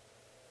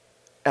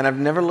 And I've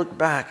never looked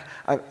back.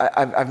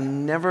 I've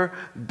never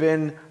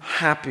been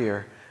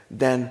happier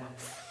than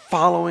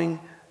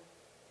following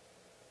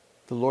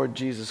the Lord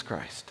Jesus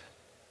Christ.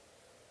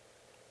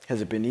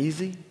 Has it been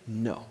easy?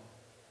 No.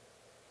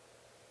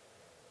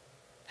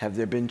 Have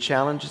there been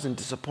challenges and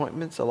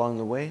disappointments along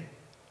the way?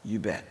 You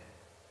bet.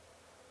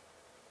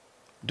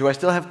 Do I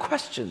still have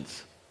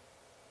questions?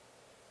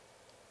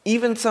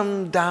 Even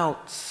some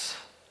doubts?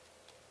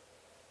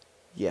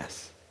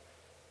 Yes.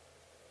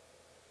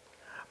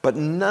 But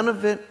none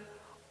of it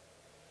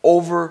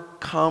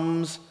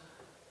overcomes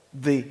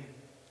the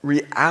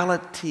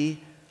reality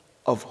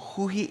of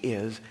who he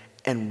is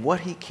and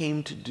what he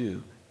came to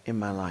do in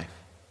my life.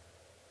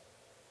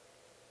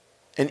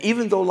 And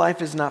even though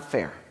life is not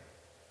fair,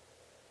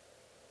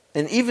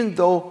 and even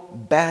though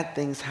bad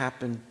things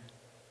happen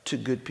to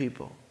good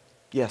people,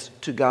 yes,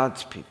 to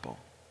God's people,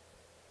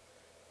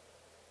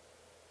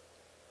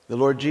 the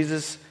Lord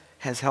Jesus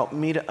has helped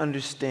me to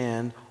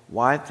understand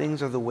why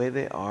things are the way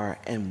they are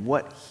and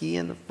what he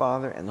and the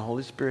Father and the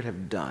Holy Spirit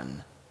have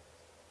done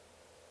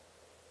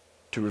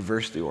to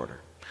reverse the order,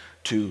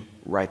 to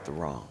right the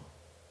wrong,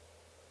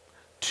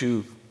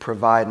 to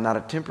provide not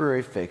a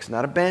temporary fix,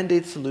 not a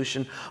Band-Aid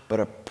solution, but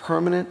a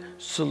permanent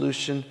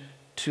solution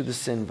to the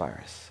sin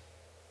virus.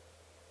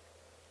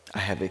 I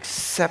have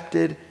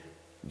accepted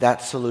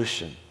that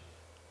solution,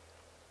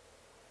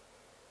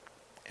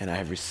 and I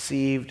have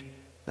received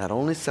not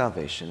only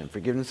salvation and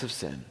forgiveness of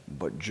sin,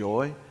 but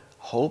joy,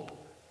 hope,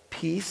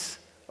 peace,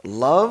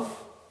 love,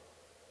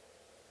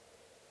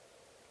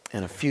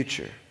 and a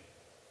future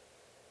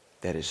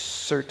that is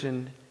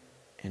certain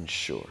and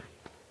sure.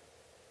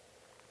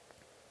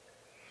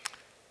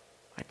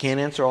 I can't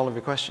answer all of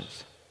your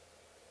questions.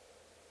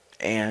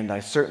 And I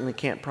certainly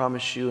can't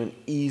promise you an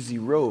easy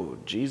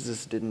road.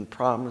 Jesus didn't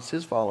promise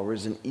his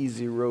followers an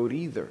easy road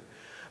either.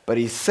 But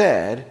he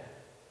said,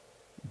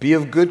 "Be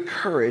of good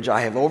courage,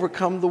 I have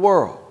overcome the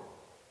world.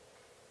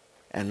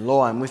 And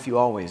lo, I'm with you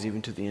always,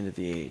 even to the end of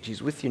the age."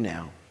 He's with you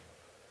now.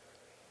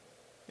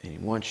 And he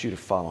wants you to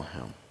follow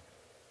him.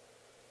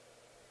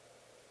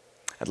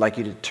 I'd like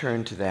you to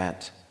turn to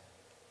that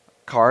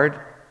card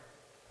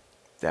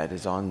that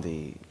is on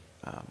the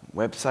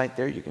website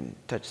there. You can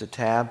touch the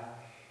tab.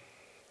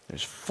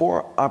 There's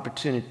 4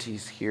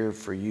 opportunities here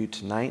for you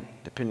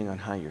tonight, depending on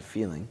how you're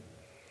feeling.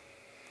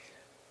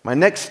 My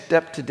next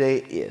step today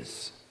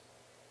is,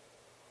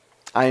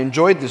 I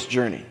enjoyed this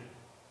journey,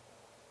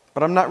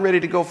 but I'm not ready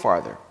to go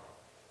farther.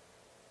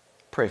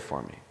 Pray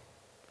for me.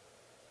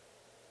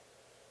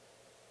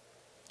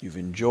 You've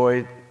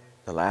enjoyed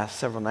the last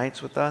several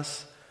nights with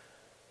us,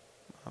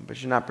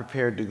 but you're not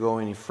prepared to go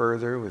any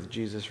further with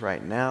Jesus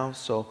right now,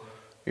 so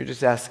you're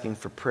just asking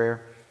for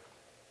prayer.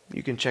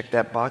 You can check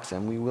that box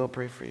and we will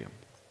pray for you.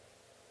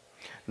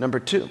 Number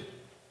 2,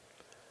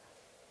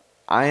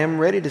 I am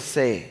ready to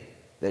say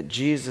that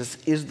Jesus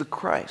is the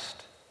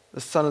Christ,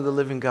 the Son of the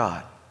living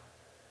God,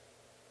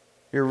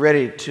 you're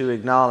ready to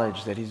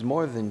acknowledge that he's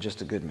more than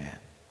just a good man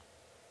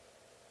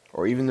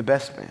or even the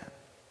best man.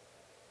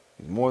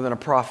 He's more than a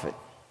prophet.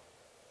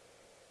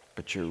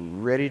 But you're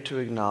ready to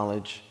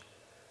acknowledge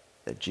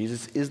that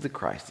Jesus is the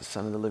Christ, the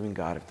Son of the living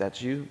God. If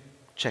that's you,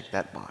 check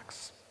that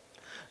box.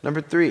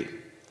 Number 3,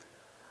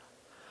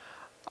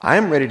 I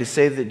am ready to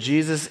say that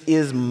Jesus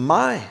is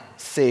my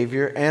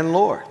Savior and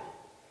Lord.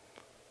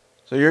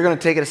 So you're going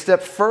to take it a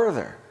step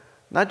further,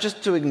 not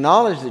just to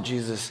acknowledge that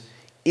Jesus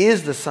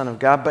is the Son of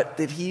God, but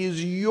that he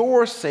is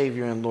your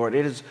Savior and Lord.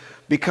 It has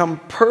become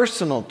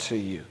personal to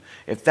you.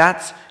 If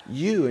that's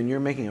you and you're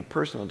making a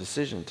personal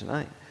decision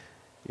tonight,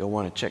 you'll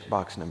want to check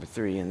box number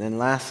 3. And then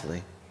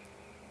lastly,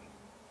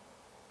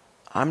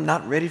 I'm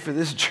not ready for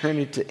this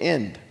journey to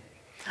end.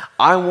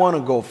 I want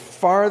to go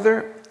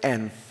farther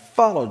and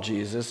follow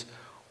Jesus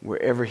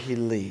wherever he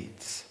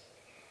leads.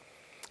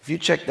 If you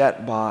check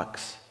that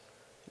box,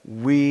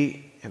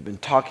 we have been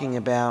talking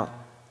about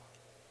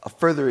a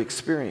further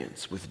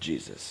experience with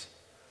Jesus.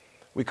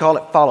 We call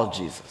it Follow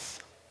Jesus.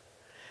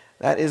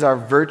 That is our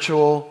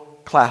virtual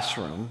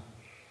classroom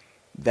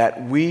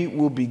that we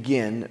will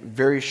begin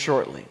very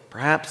shortly,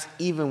 perhaps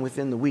even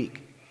within the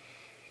week.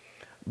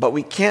 But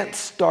we can't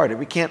start it.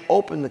 We can't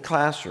open the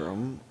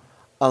classroom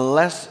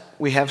unless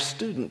we have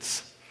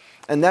students.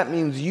 And that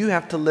means you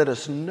have to let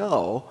us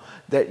know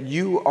that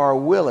you are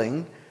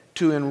willing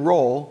to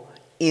enroll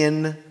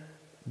in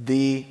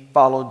the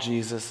Follow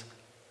Jesus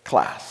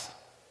class.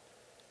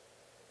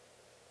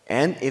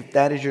 And if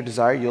that is your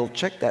desire, you'll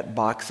check that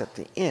box at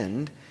the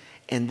end,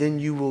 and then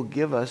you will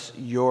give us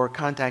your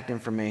contact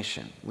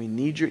information. We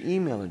need your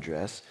email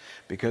address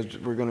because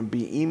we're going to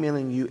be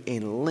emailing you a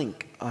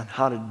link on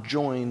how to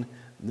join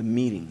the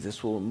meetings.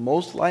 This will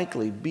most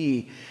likely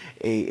be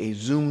a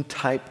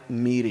Zoom-type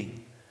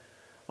meeting,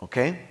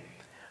 okay?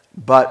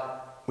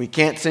 But we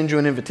can't send you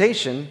an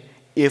invitation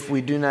if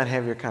we do not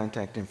have your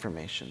contact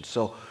information.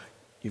 So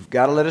you've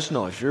got to let us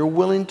know. If you're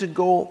willing to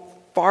go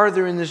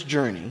farther in this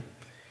journey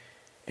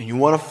and you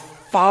want to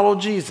follow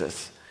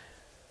Jesus,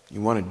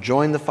 you want to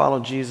join the Follow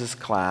Jesus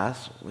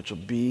class, which will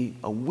be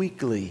a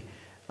weekly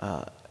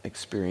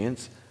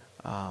experience,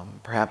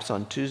 perhaps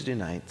on Tuesday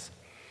nights,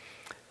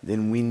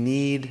 then we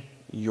need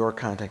your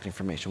contact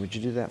information. Would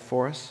you do that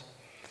for us?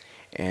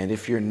 And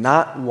if you're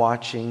not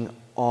watching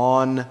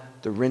on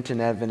the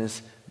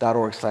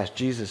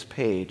rentonadventist.org/Jesus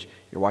page,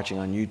 you're watching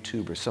on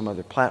YouTube or some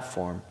other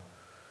platform,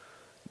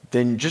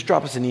 then just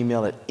drop us an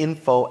email at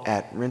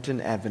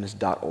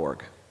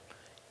info@rentonadventist.org.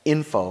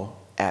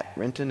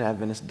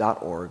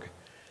 info@rentonadventist.org.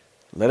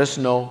 Let us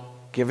know.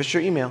 Give us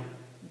your email.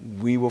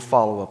 We will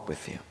follow up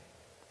with you.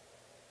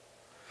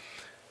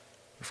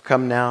 We've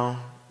come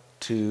now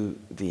to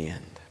the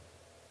end.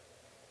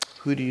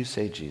 Who do you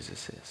say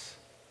Jesus is?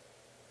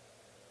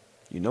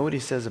 You know what he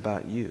says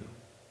about you.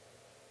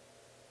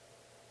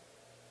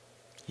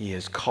 He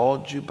has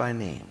called you by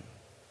name.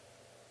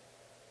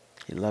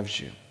 He loves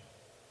you.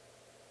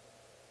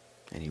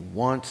 And he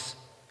wants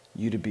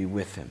you to be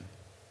with him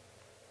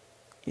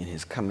in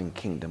his coming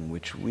kingdom,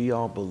 which we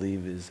all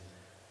believe is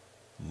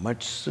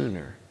much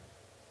sooner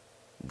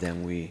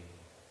than we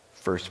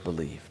first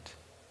believed.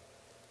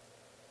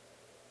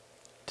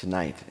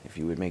 Tonight, if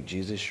you would make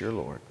Jesus your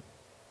Lord,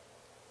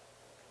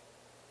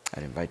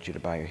 I'd invite you to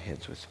bow your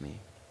heads with me.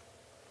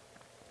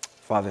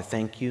 Father,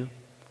 thank you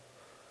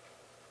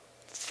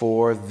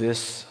for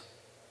this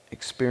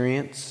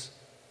experience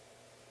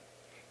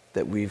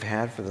that we've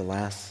had for the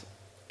last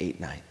 8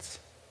 nights.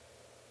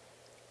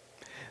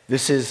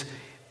 This is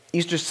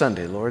Easter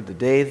Sunday, Lord, the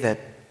day that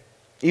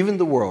even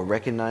the world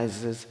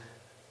recognizes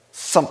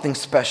something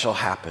special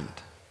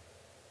happened.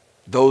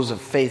 Those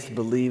of faith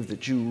believe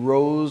that you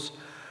rose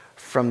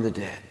from the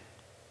dead.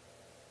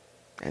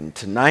 And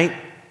tonight,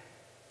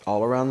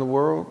 all around the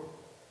world,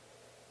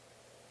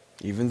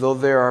 even though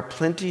there are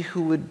plenty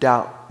who would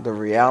doubt the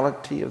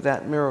reality of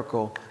that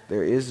miracle,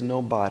 there is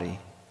no body.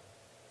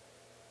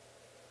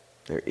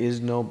 There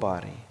is no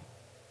body.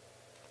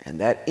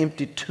 And that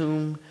empty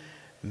tomb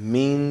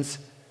means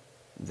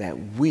that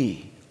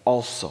we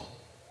also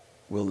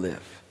will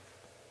live.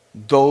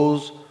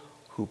 Those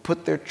who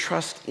put their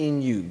trust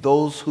in you,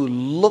 those who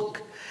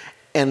look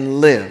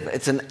and live.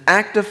 It's an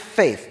act of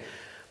faith,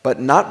 but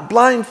not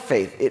blind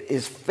faith. It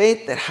is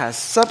faith that has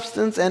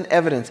substance and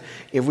evidence.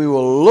 If we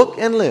will look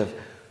and live,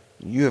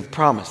 you have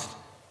promised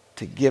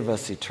to give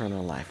us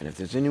eternal life. And if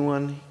there's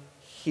anyone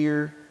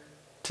here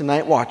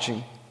tonight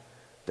watching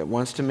that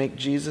wants to make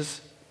Jesus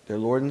their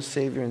Lord and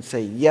Savior and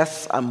say,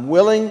 yes, I'm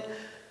willing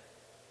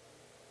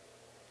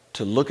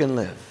to look and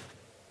live,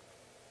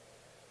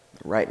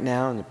 right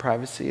now in the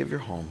privacy of your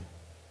home,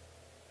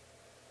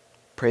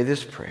 pray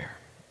this prayer.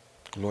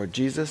 Lord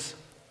Jesus,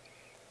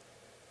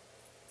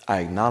 I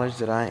acknowledge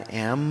that I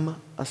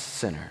am a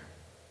sinner,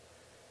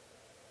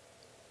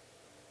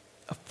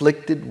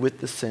 afflicted with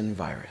the sin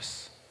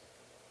virus.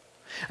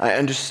 I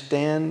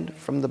understand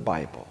from the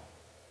Bible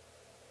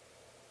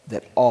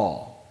that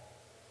all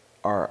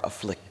are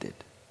afflicted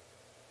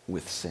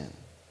with sin.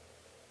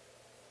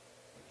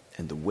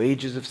 and the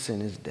wages of sin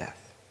is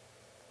death.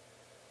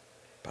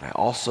 But I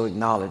also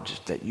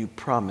acknowledge that you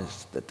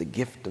promised that the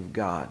gift of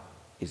God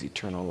is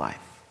eternal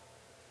life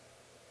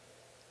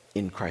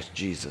in Christ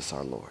Jesus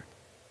our Lord.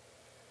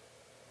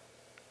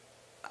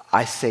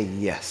 I say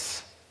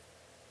yes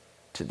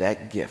to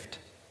that gift.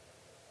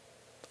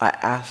 I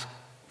ask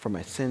for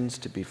my sins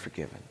to be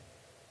forgiven.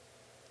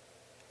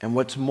 And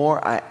what's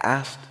more, I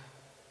ask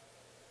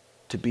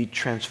to be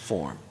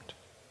transformed,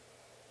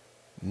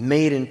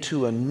 made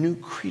into a new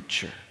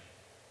creature,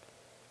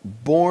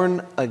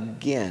 born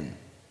again,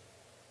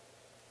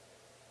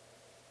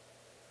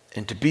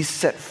 and to be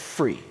set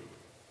free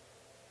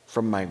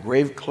from my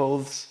grave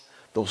clothes,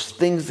 those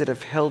things that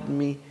have held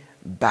me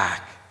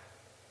back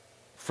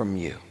from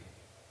you.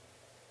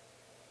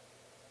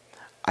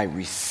 I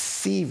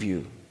receive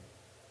you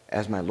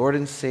as my Lord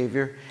and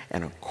Savior,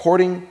 and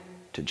according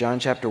to John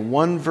chapter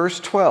 1, verse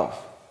 12,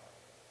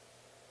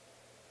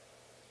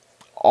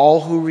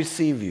 all who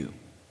receive you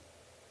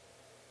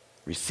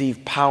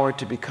receive power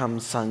to become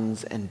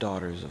sons and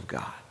daughters of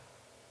God.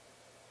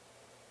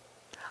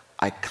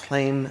 I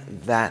claim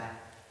that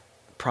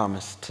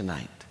promise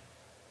tonight.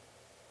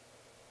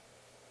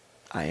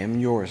 I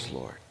am yours,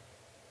 Lord.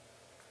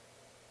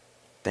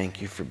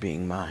 Thank you for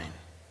being mine.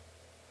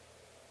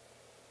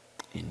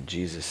 In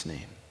Jesus'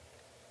 name,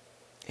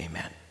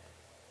 amen.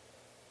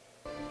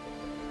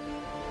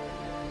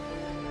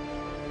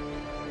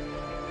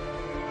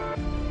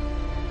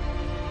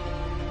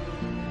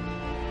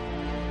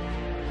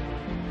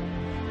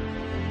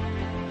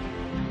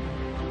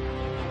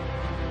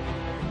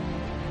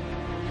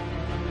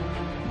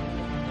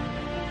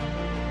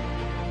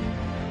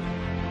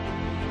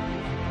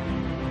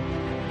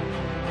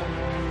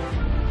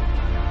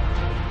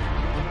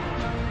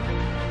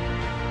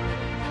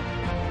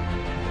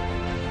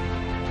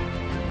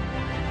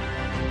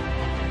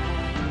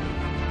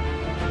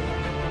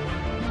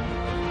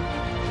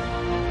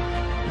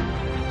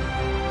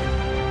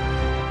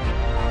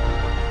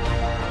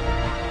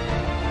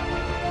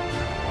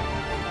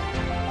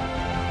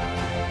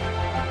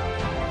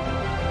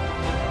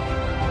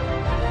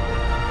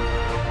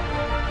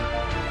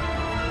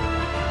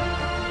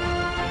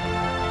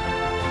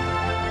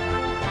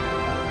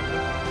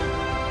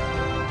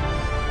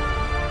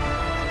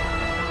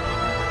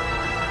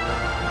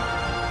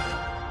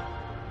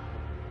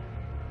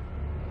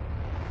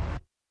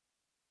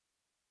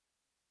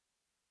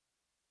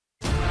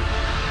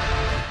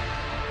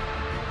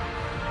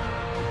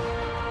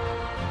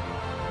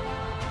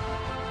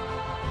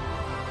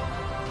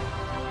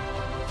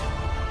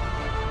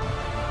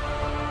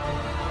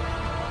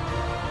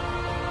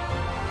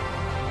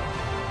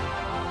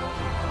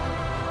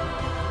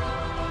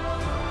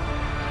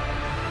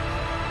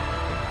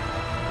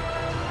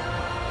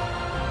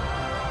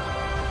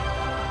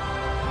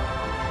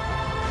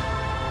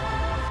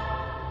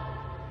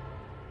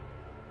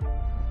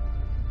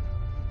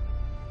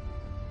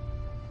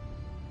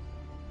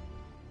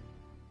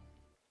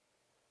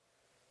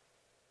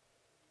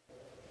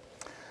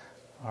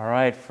 All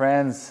right,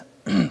 friends,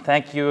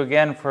 thank you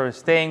again for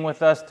staying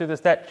with us through the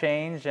step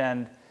change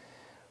and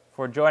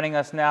for joining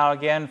us now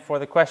again for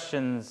the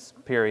questions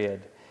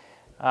period.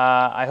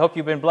 I hope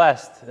you've been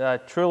blessed.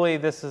 Truly,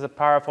 this is a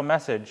powerful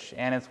message,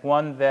 and it's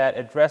one that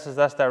addresses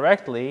us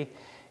directly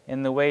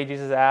in the way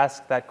Jesus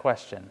asked that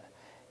question.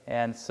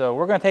 And so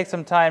we're going to take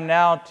some time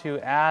now to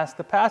ask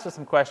the pastor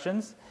some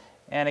questions.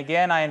 And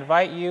again, I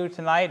invite you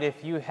tonight,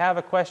 if you have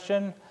a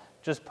question,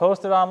 just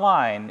post it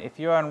online. If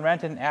you're on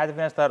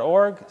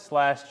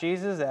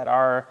rentonadventist.org/Jesus at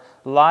our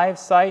live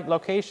site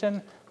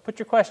location, put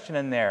your question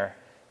in there.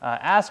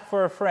 Ask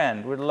for a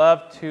friend. We'd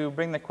love to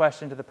bring the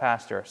question to the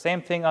pastor.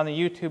 Same thing on the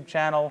YouTube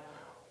channel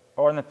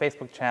or on the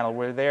Facebook channel.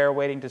 We're there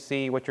waiting to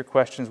see what your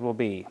questions will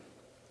be.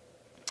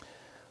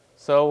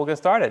 So we'll get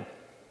started.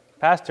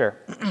 Pastor,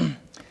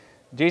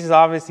 Jesus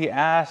obviously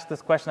asked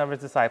this question of his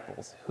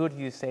disciples, "Who do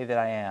you say that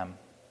I am?"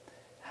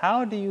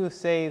 How do you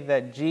say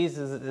that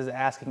Jesus is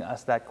asking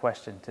us that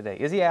question today?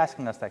 Is he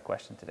asking us that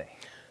question today?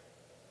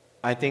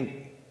 I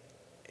think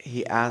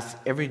he asks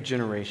every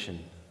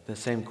generation the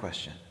same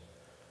question.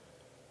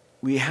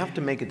 We have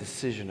to make a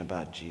decision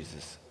about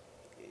Jesus.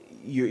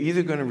 You're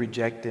either going to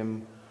reject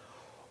him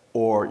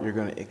or you're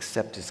going to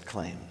accept his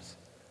claims.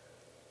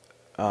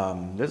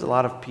 There's a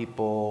lot of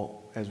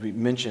people, as we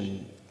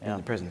mentioned in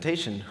the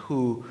presentation,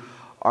 who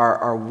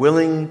are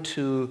willing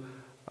to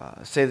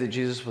say that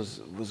Jesus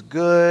was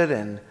good,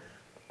 and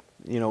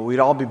we'd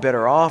all be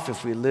better off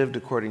if we lived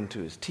according to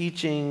his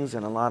teachings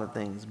and a lot of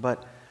things.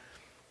 But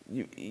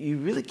you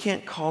really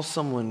can't call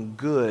someone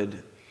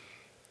good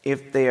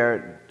if they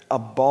are a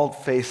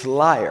bald-faced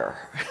liar,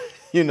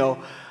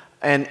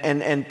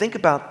 And think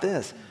about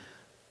this.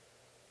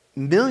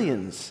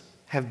 Millions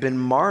have been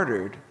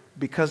martyred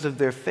because of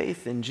their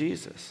faith in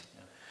Jesus.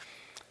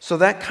 So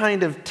that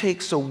kind of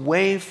takes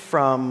away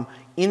from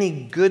any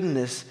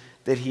goodness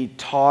that he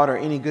taught or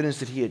any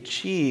goodness that he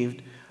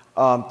achieved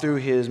through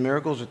his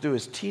miracles or through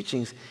his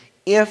teachings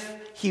if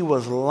he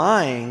was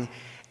lying,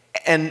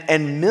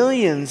 and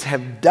millions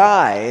have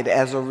died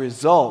as a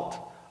result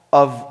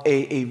of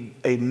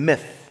a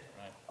myth,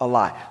 a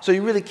lie. So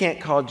you really can't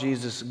call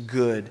Jesus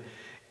good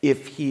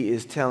if he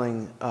is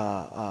telling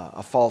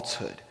a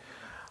falsehood.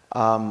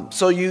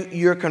 So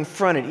you're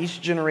confronted,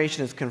 each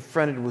generation is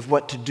confronted with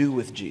what to do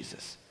with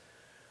Jesus.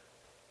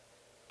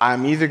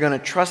 I'm either going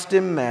to trust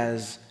him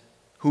as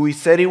who he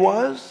said he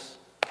was,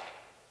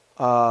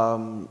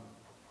 the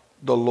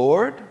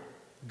Lord,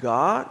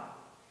 God,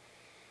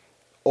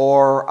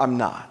 or I'm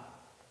not,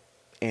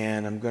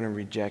 and I'm going to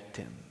reject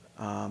him.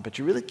 But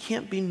you really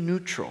can't be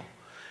neutral.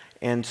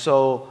 And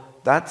so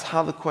that's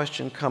how the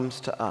question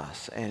comes to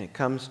us. And it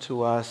comes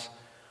to us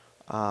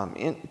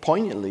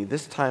poignantly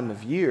this time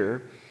of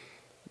year,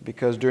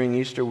 because during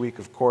Easter week,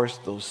 of course,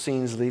 those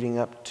scenes leading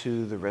up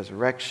to the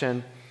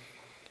resurrection,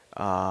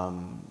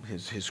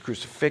 his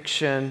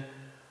crucifixion,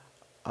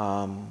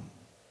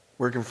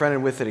 we're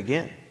confronted with it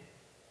again.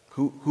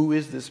 Who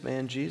is this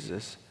man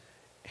Jesus?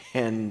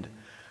 And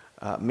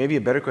maybe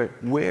a better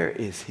question, where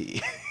is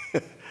he?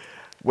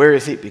 Where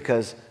is he?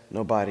 Because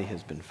nobody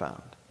has been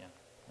found. Yeah,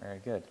 very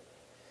good.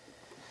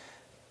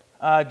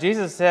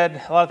 Jesus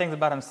said a lot of things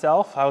about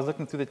himself. I was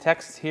looking through the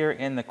text here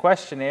in the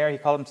questionnaire. He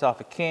called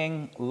himself a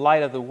king,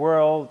 light of the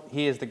world.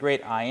 He is the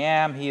great I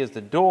am. He is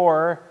the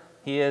door.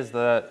 He is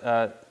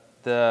the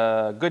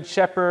good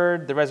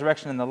shepherd, the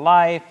resurrection and the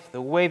life,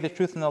 the way, the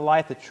truth, and the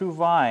life, the true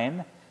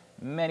vine.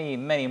 Many,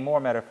 many more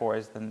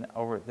metaphors than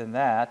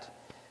that.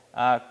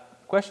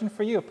 Question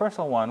for you, a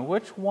personal one.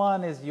 Which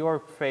one is your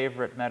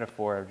favorite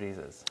metaphor of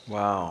Jesus?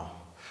 Wow.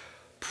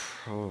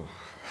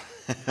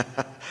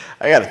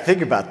 I got to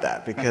think about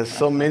that because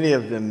so many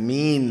of them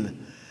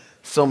mean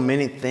so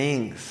many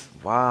things.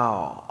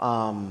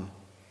 Wow.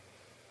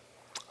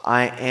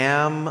 I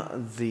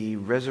am the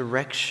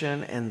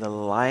resurrection and the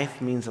life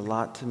means a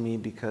lot to me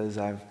because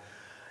I've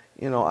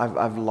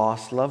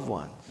lost loved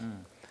ones.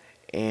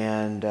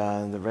 And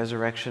the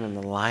resurrection and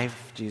the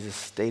life, Jesus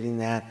stating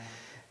that,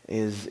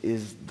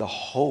 is the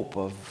hope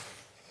of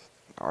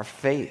our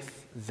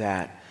faith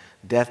that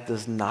death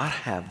does not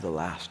have the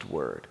last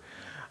word.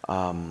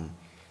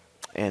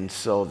 And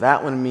so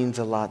that one means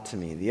a lot to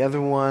me. The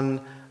other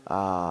one,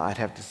 I'd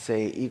have to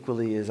say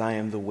equally, is I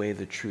am the way,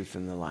 the truth,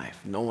 and the life.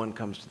 No one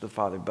comes to the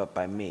Father but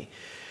by me.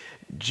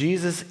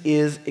 Jesus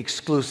is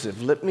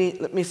exclusive. Let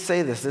me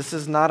say this. This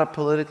is not a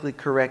politically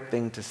correct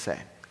thing to say.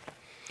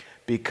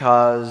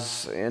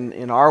 Because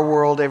in our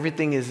world,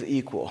 everything is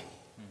equal.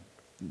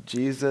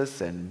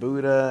 Jesus and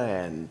Buddha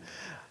and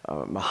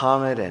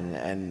Muhammad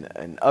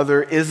and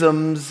other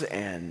isms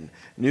and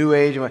New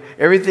Age,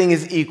 everything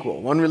is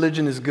equal. One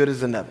religion is good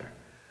as another.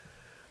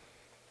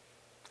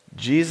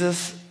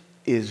 Jesus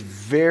is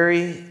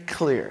very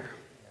clear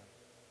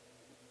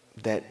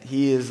that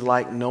he is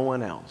like no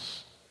one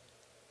else.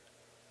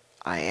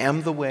 I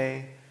am the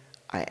way,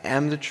 I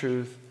am the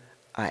truth,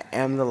 I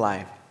am the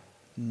life.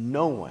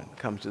 No one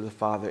comes to the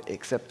Father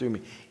except through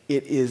me.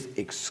 It is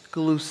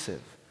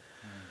exclusive.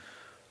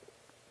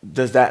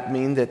 Does that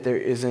mean that there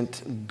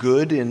isn't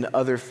good in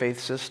other faith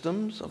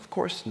systems? Of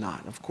course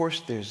not. Of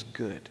course there's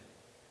good.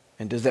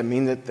 And does that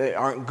mean that there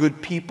aren't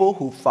good people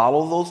who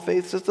follow those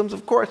faith systems?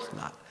 Of course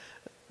not.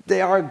 They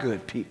are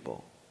good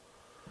people.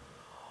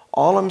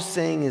 All I'm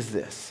saying is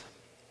this.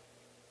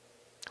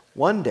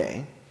 One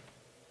day,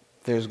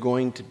 there's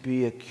going to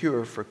be a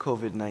cure for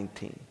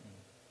COVID-19.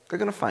 They're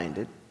going to find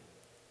it.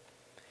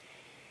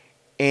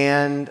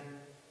 And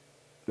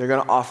they're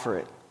going to offer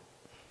it.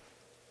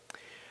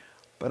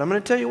 But I'm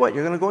going to tell you what,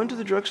 you're going to go into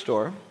the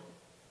drugstore,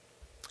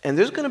 and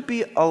there's going to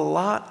be a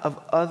lot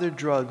of other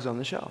drugs on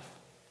the shelf.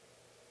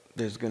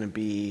 There's going to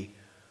be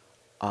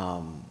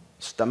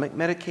stomach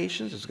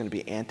medications, there's going to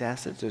be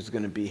antacids, there's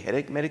going to be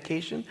headache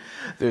medication,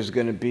 there's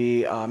going to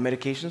be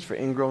medications for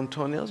ingrown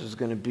toenails, there's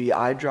going to be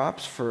eye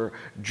drops for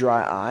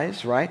dry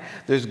eyes, right?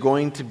 There's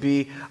going to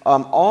be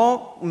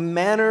all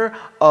manner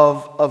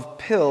of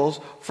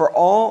pills for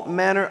all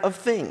manner of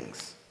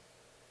things.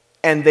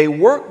 And they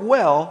work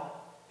well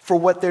for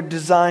what they're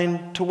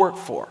designed to work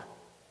for.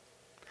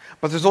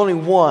 But there's only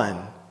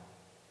one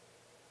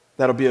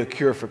that'll be a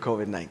cure for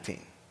COVID-19.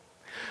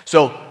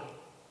 So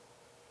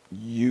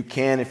you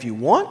can, if you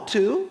want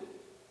to,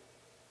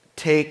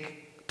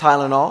 take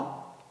Tylenol.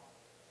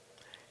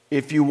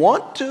 If you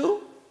want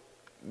to,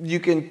 you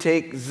can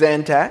take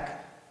Zantac.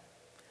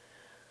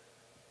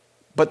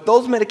 But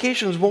those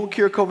medications won't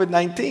cure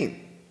COVID-19.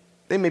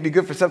 They may be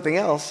good for something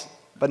else,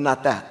 but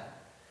not that.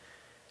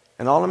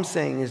 And all I'm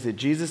saying is that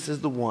Jesus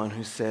is the one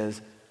who says,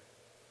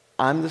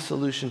 I'm the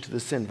solution to the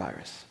sin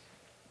virus.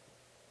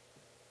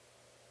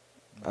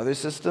 Other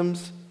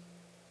systems,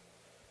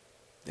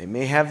 they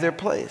may have their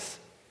place,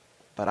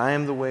 but I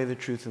am the way, the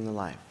truth, and the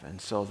life.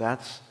 And so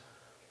that's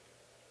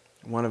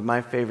one of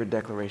my favorite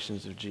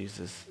declarations of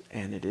Jesus,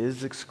 and it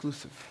is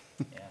exclusive.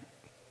 Yeah,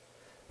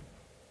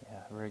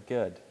 very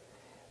good.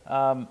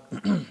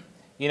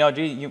 You know,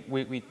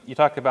 you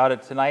talked about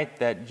it tonight,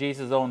 that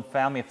Jesus' own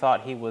family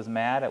thought he was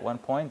mad at one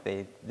point.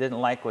 They didn't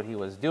like what he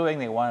was doing.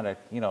 They wanted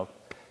to,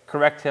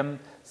 correct him,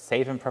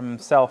 save him from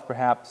himself,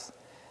 perhaps.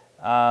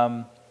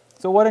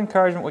 So what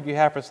encouragement would you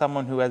have for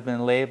someone who has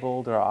been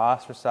labeled or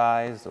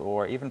ostracized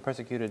or even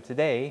persecuted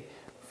today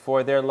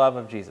for their love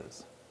of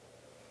Jesus?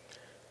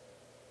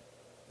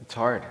 It's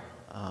hard.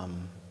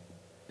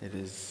 It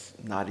is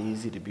not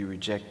easy to be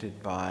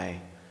rejected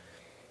by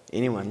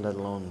anyone, let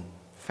alone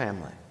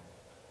family.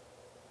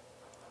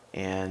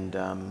 And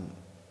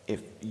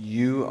if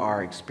you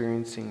are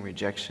experiencing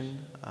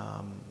rejection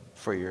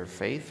for your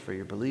faith, for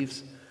your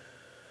beliefs,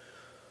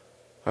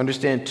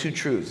 understand two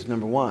truths.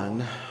 Number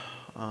one,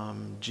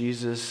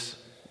 Jesus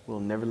will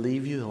never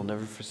leave you. He'll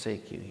never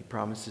forsake you. He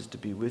promises to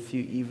be with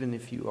you even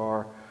if you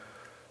are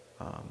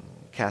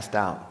cast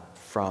out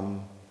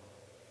from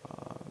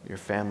your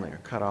family or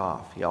cut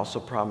off. He also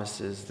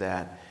promises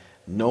that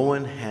no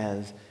one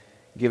has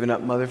given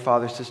up mother,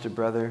 father, sister,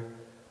 brother,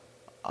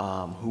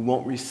 who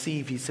won't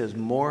receive, he says,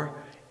 more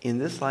in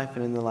this life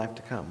and in the life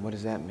to come. What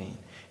does that mean?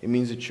 It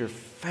means that your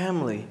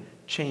family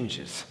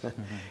changes.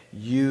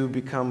 You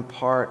become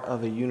part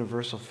of a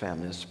universal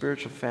family, a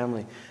spiritual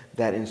family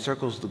that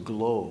encircles the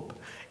globe.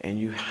 And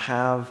you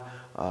have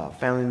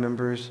family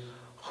members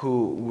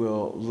who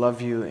will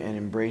love you and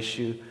embrace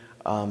you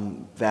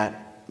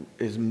that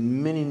is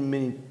many,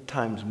 many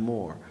times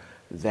more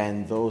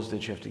than those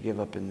that you have to give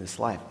up in this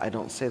life. I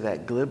don't say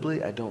that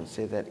glibly. I don't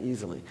say that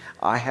easily.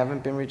 I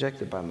haven't been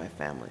rejected by my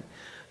family.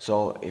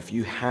 So if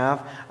you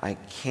have, I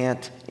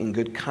can't in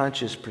good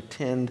conscience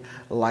pretend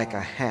like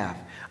I have.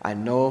 I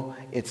know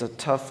it's a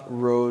tough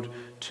road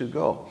to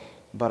go.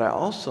 But I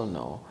also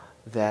know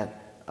that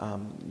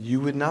you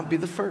would not be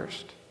the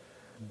first.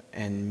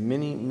 And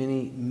many,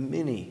 many,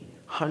 many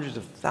hundreds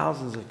of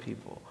thousands of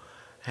people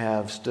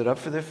have stood up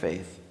for their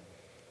faith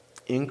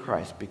in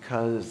Christ,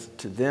 because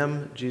to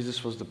them,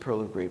 Jesus was the pearl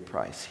of great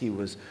price. He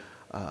was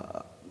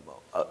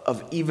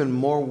of even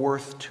more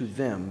worth to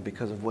them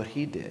because of what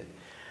he did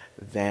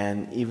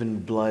than even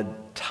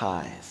blood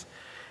ties.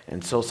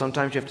 And so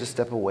sometimes you have to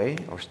step away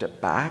or step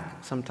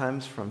back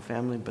sometimes from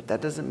family, but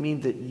that doesn't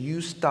mean that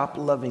you stop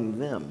loving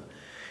them.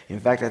 In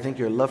fact, I think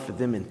your love for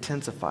them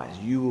intensifies.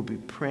 You will be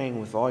praying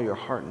with all your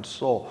heart and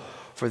soul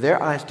for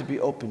their eyes to be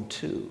open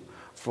too,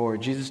 for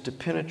Jesus to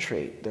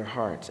penetrate their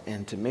hearts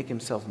and to make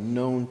himself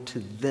known to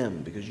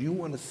them, because you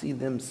want to see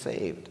them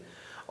saved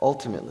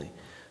ultimately.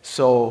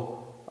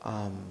 So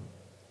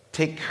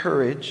take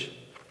courage.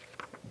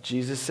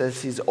 Jesus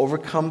says he's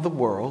overcome the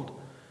world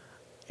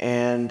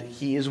and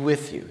he is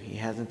with you. He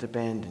hasn't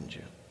abandoned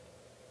you.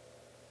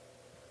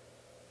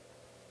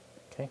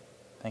 Okay,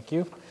 thank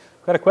you.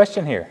 We've got a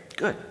question here.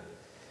 Good.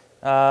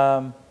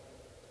 A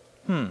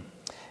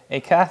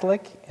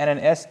Catholic and an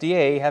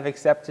SDA have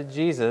accepted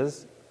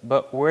Jesus,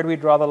 but where do we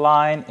draw the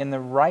line in the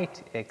right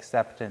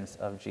acceptance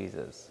of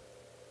Jesus?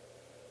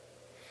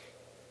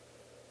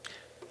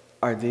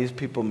 Are these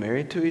people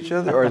married to each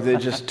other, or are they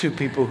just two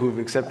people who've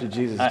accepted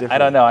Jesus differently? I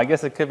don't know. I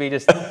guess it could be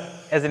just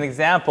as an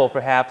example,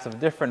 perhaps, of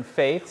different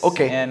faiths.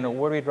 Okay. And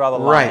where do we draw the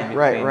line?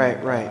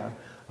 Right.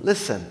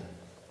 Listen,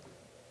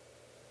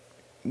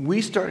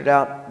 we started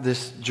out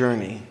this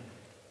journey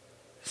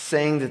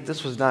saying that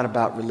this was not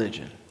about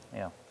religion.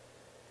 Yeah.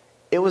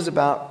 It was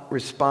about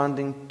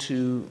responding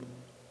to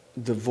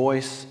the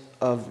voice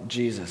of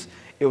Jesus.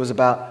 It was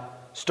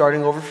about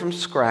starting over from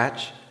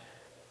scratch,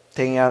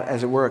 taking out,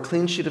 as it were, a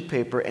clean sheet of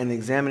paper and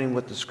examining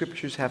what the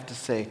scriptures have to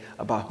say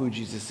about who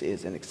Jesus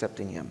is and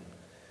accepting him.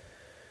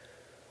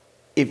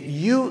 If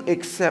you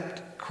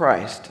accept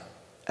Christ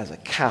as a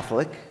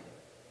Catholic,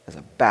 as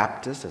a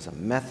Baptist, as a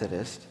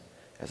Methodist,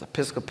 as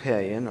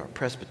Episcopalian or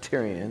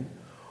Presbyterian,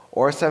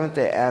 or a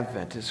Seventh-day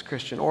Adventist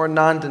Christian, or a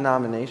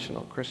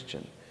non-denominational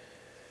Christian,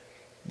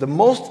 the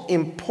most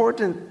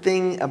important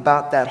thing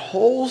about that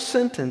whole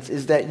sentence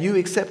is that you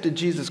accepted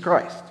Jesus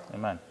Christ.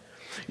 Amen.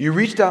 You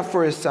reached out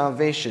for his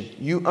salvation.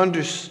 You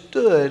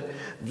understood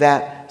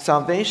that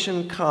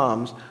salvation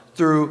comes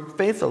through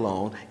faith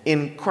alone,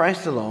 in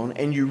Christ alone,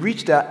 and you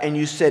reached out and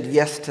you said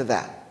yes to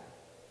that.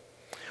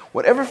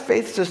 Whatever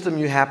faith system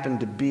you happen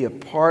to be a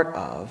part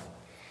of,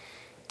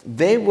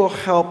 they will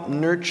help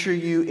nurture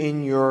you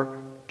in your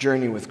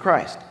journey with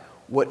Christ.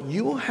 What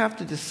you will have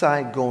to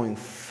decide going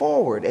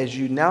forward as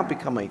you now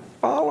become a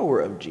follower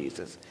of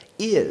Jesus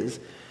is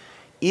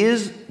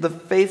the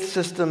faith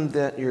system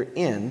that you're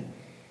in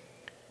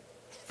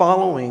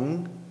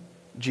following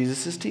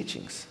Jesus'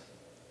 teachings?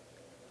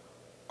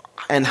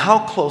 And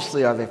how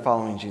closely are they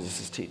following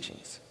Jesus'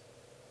 teachings?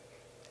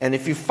 And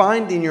if you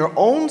find in your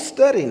own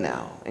study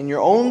now, in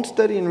your own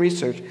study and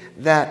research,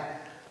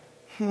 that,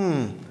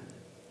 my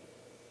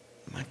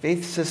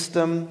faith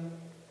system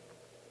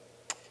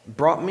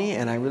brought me,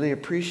 and I really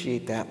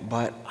appreciate that,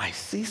 but I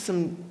see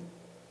some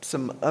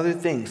other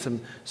things,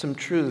 some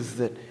truths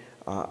that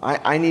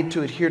I need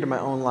to adhere to my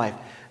own life,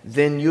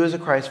 then you as a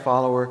Christ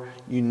follower,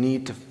 you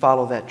need to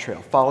follow that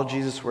trail. Follow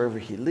Jesus wherever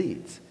he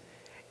leads.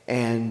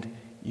 And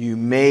you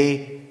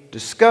may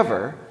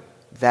discover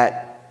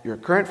that your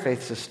current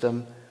faith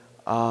system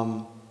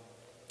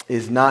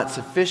is not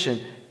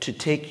sufficient to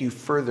take you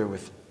further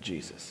with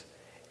Jesus.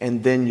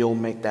 And then you'll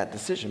make that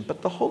decision.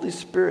 But the Holy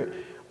Spirit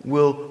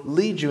will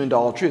lead you into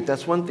all truth.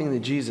 That's one thing that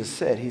Jesus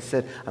said. He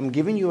said, I'm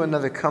giving you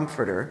another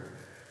comforter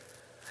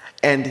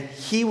and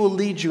he will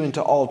lead you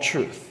into all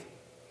truth.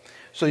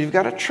 So you've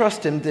got to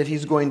trust him that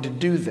he's going to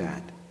do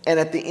that. And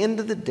at the end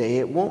of the day,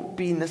 it won't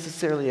be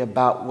necessarily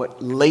about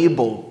what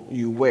label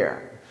you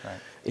wear. Right.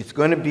 It's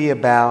going to be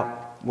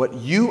about what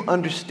you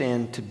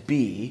understand to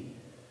be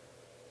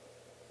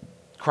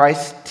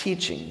Christ's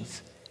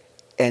teachings,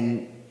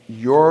 and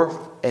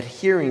you're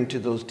adhering to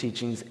those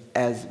teachings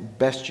as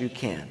best you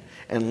can.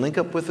 And link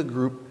up with a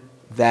group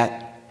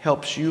that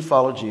helps you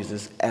follow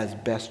Jesus as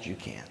best you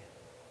can.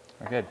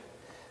 Very good.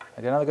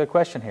 I got another good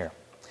question here.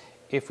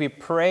 If we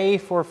pray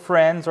for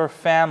friends or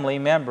family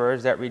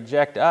members that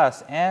reject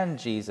us and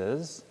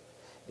Jesus,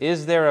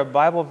 is there a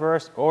Bible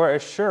verse or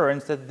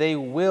assurance that they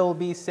will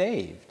be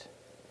saved?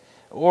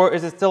 Or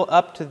is it still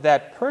up to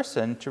that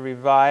person to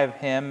revive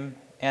him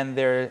and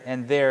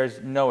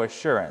there's no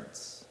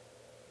assurance?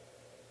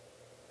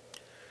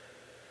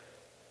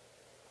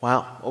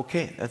 Wow,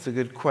 okay, that's a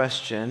good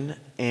question.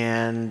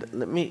 And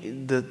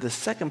the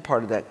second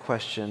part of that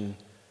question,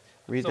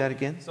 read that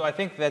again. So I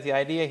think that the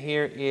idea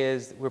here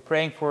is we're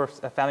praying for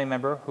a family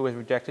member who has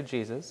rejected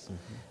Jesus.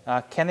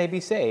 Can they be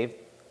saved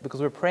because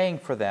we're praying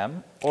for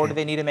them, or do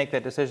they need to make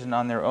that decision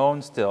on their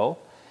own still?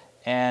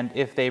 And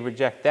if they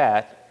reject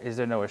that, is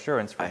there no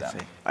assurance for them?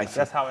 I see.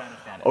 That's how I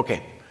understand it.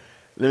 Okay,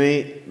 let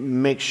me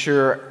make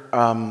sure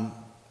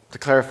to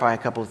clarify a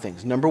couple of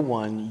things. Number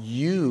one,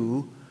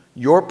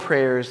 your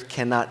prayers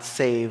cannot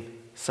save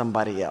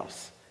somebody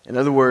else. In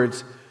other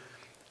words,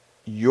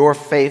 your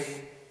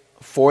faith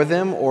for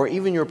them, or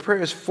even your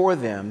prayers for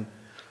them,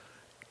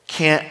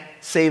 can't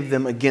save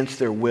them against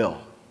their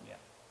will. Yeah.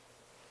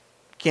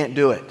 Can't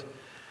do it.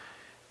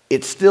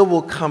 It still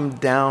will come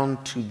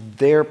down to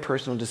their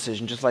personal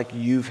decision, just like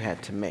you've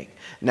had to make.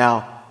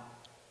 Now,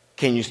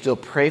 can you still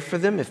pray for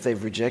them if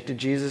they've rejected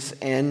Jesus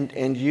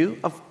and you?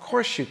 Of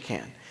course you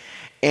can.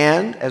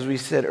 And as we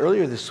said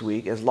earlier this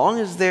week, as long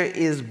as there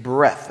is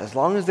breath, as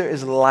long as there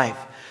is life,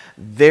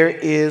 there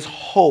is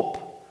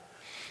hope.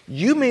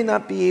 You may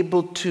not be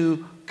able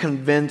to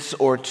convince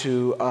or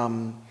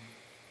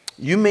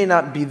you may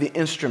not be the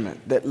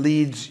instrument that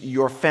leads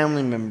your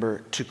family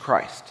member to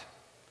Christ.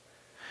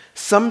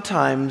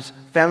 Sometimes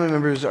family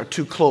members are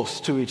too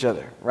close to each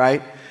other,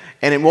 right?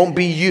 And it won't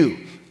be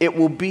you. It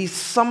will be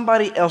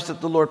somebody else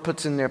that the Lord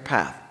puts in their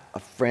path. A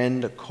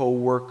friend, a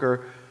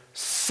co-worker,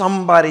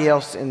 somebody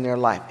else in their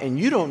life. And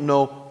you don't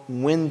know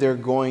when they're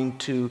going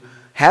to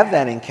have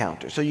that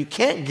encounter. So you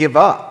can't give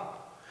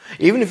up.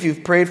 Even if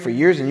you've prayed for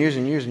years and years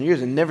and years and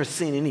years and never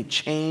seen any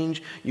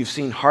change, you've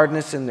seen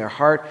hardness in their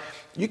heart,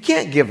 you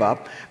can't give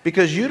up,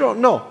 because you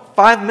don't know.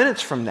 5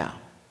 minutes from now,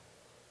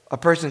 a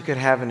person could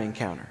have an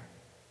encounter.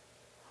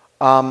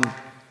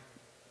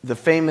 The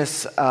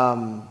famous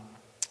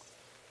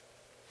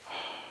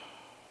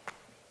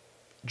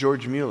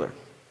George Mueller.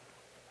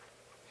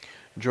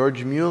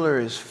 George Mueller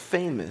is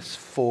famous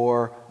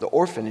for the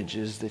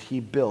orphanages that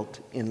he built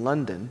in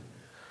London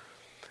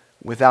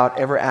without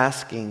ever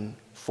asking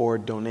for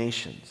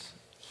donations.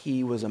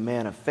 He was a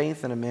man of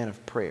faith and a man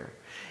of prayer.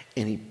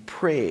 And he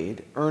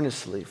prayed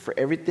earnestly for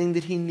everything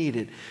that he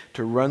needed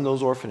to run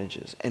those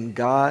orphanages. And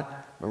God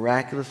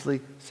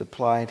miraculously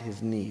supplied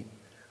his need.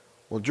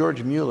 Well,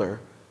 George Mueller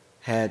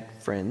had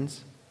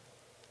friends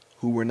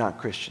who were not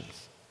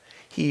Christians.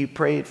 He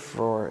prayed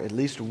for at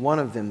least one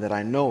of them that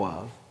I know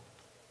of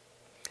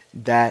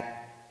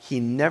that he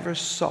never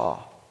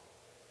saw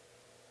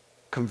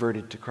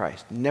converted to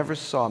Christ, never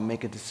saw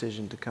make a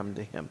decision to come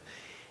to him.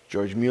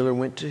 George Mueller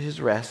went to his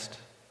rest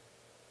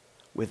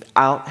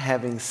without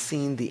having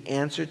seen the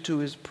answer to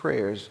his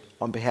prayers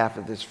on behalf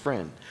of this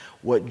friend.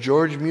 What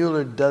George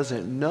Mueller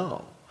doesn't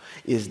know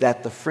is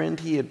that the friend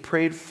he had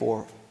prayed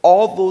for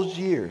all those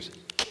years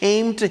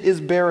came to his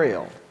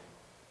burial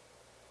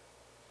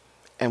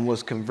and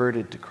was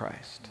converted to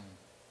Christ.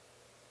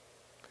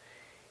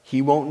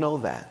 He won't know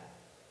that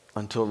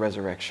until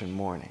resurrection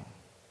morning.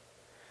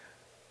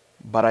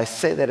 But I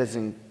say that as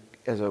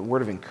a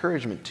word of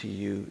encouragement to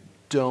you.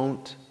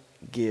 Don't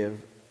give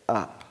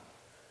up.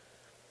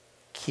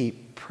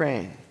 Keep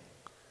praying.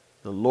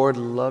 The Lord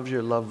loves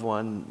your loved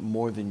one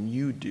more than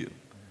you do.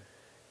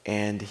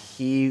 And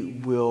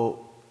he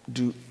will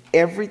do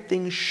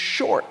everything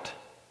short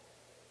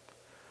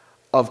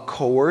of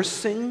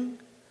coercing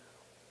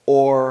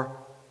or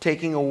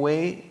taking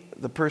away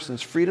the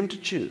person's freedom to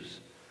choose,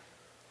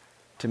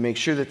 to make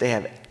sure that they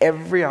have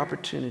every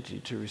opportunity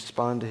to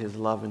respond to his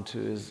love and to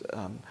his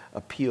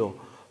appeal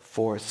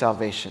for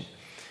salvation.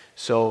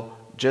 So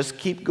just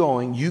keep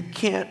going. You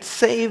can't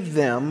save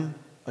them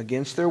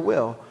against their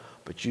will,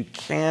 but you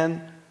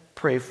can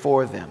pray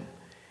for them.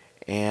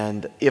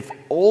 And if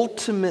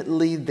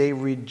ultimately they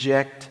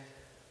reject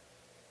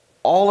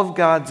all of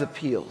God's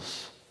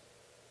appeals,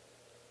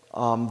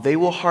 they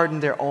will harden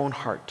their own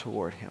heart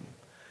toward him.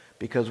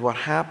 Because what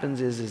happens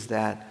is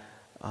that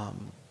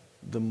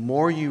the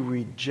more you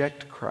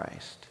reject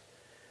Christ,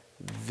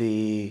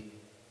 the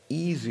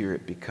easier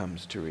it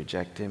becomes to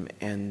reject him,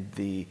 and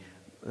the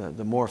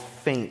more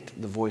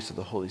faint the voice of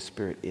the Holy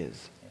Spirit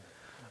is,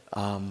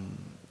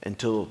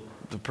 until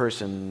the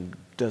person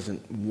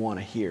doesn't want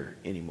to hear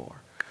anymore.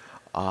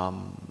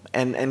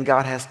 And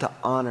God has to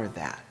honor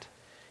that.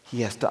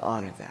 He has to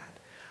honor that.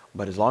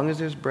 But as long as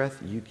there's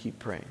breath, you keep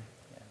praying.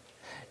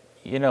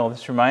 You know,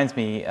 this reminds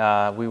me,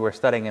 we were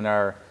studying in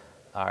our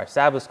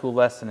Sabbath school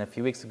lesson a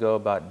few weeks ago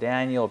about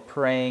Daniel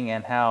praying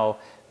and how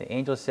the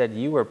angel said,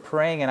 you were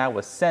praying and I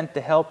was sent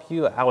to help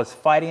you. I was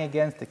fighting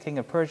against the king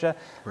of Persia,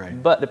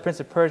 but the prince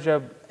of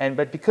Persia,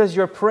 but because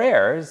your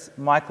prayers,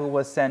 Michael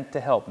was sent to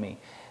help me.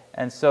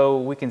 And so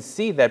we can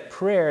see that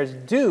prayers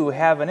do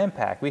have an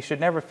impact. We should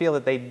never feel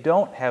that they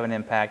don't have an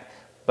impact,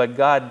 but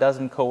God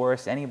doesn't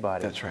coerce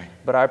anybody. That's right.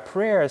 But our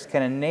prayers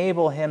can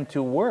enable him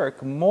to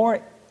work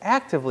more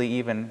actively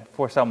even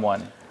for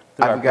someone.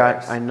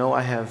 I know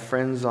I have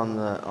friends on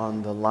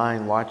the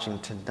line watching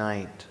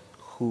tonight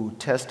who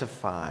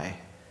testify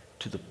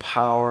to the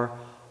power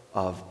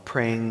of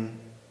praying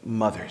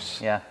mothers.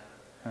 Yeah.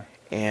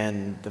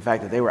 And the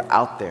fact that they were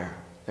out there,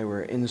 they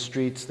were in the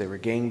streets, they were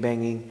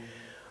gangbanging,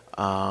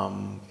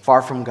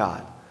 far from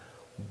God,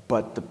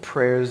 but the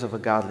prayers of a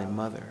godly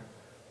mother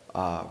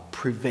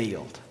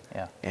prevailed.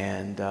 Yeah.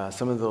 And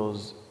some of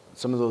those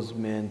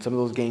men, some of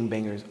those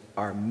gangbangers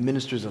are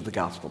ministers of the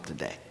gospel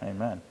today.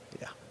 Amen.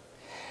 Yeah.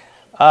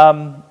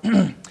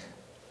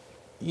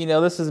 You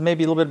know, this is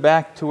maybe a little bit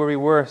back to where we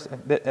were a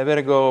bit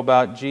ago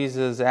about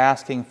Jesus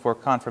asking for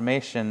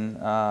confirmation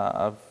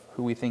of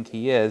who we think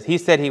he is. He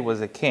said he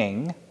was a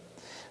king,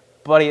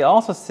 but he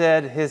also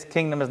said his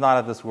kingdom is not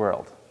of this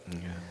world. Yeah.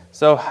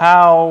 So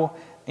how,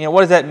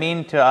 what does that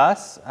mean to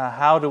us?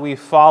 How do we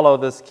follow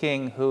this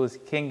king whose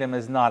kingdom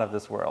is not of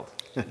this world?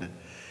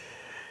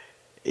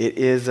 It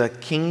is a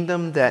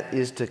kingdom that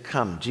is to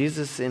come.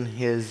 Jesus in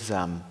his,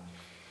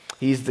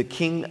 he's the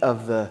king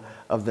of the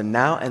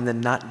now and the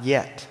not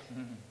yet.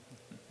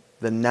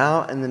 The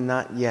now and the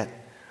not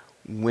yet.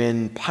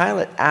 When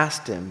Pilate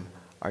asked him,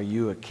 are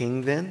you a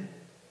king then?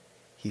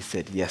 He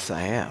said, yes,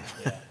 I am.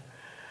 Yeah.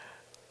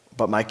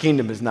 But my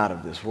kingdom is not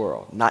of this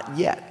world. Not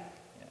yet,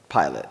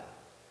 Pilate.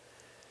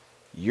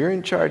 You're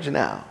in charge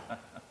now.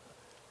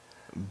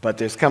 But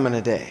there's coming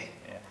a day.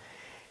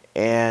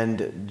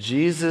 And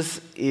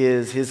Jesus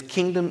his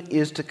kingdom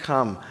is to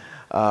come.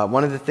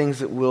 One of the things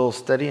that we'll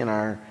study in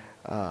our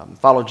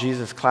Follow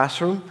Jesus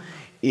classroom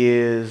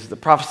is the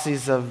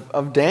prophecies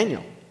of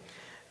Daniel.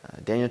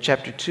 Daniel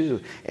chapter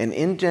 2. And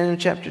in Daniel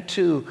chapter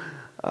 2,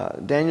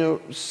 Daniel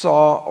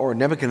saw, or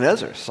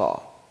Nebuchadnezzar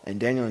saw, and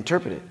Daniel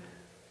interpreted,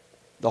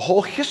 the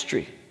whole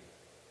history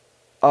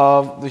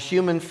of the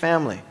human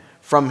family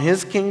from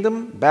his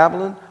kingdom,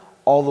 Babylon,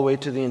 all the way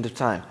to the end of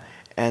time.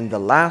 And the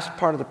last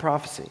part of the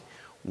prophecy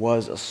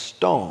was a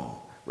stone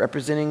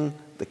representing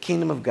the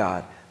kingdom of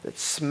God that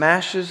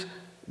smashes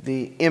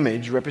the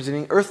image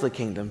representing earthly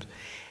kingdoms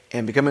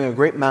and becoming a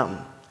great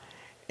mountain.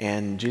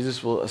 And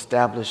Jesus will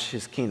establish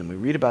his kingdom. We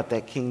read about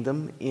that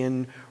kingdom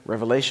in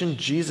Revelation.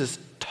 Jesus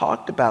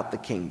talked about the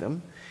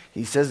kingdom.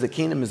 He says the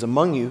kingdom is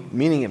among you,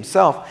 meaning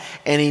himself.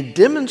 And he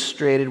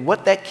demonstrated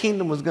what that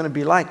kingdom was going to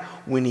be like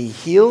when he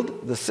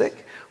healed the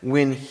sick,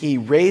 when he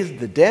raised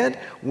the dead,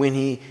 when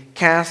he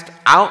cast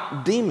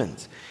out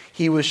demons.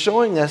 He was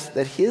showing us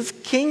that his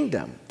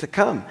kingdom to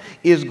come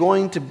is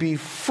going to be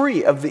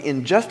free of the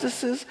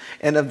injustices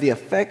and of the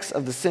effects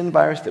of the sin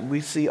virus that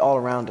we see all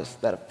around us,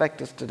 that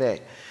affect us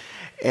today.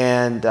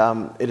 And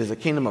it is a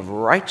kingdom of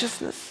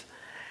righteousness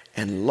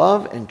and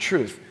love and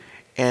truth.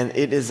 And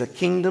it is a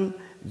kingdom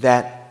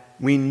that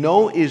we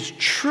know is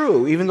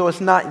true, even though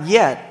it's not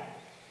yet,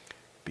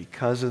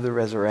 because of the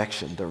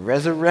resurrection. The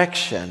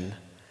resurrection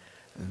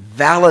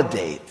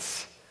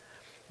validates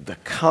the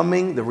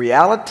coming, the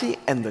reality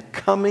and the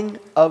coming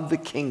of the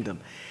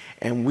kingdom.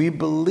 And we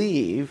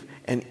believe,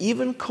 and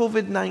even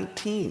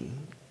COVID-19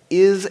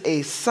 is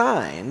a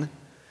sign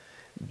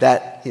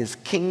that his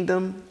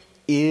kingdom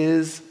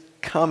is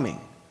coming.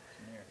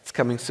 It's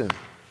coming soon.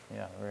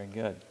 Yeah, very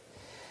good.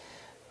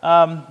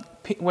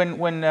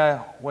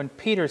 When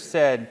Peter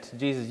said to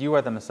Jesus, "You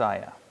are the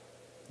Messiah,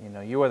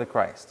 you are the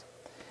Christ,"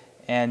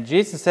 and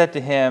Jesus said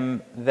to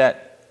him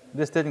that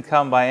this didn't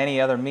come by any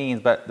other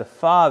means, but the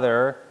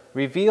Father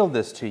revealed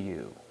this to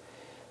you.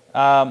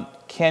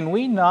 Can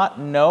we not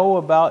know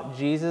about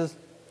Jesus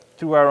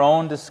through our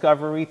own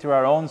discovery, through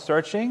our own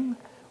searching?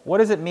 What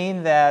does it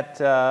mean that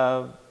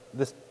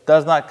this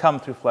does not come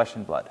through flesh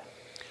and blood?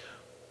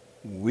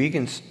 We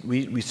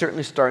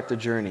certainly start the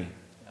journey.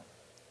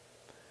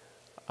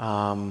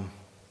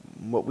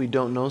 What we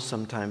don't know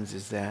sometimes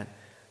is that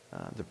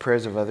the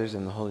prayers of others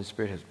and the Holy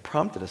Spirit has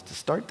prompted us to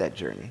start that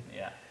journey.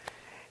 Yeah.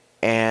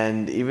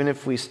 And even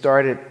if we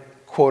start it,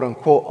 quote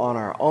unquote, on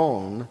our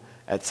own,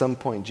 at some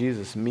point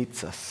Jesus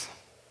meets us.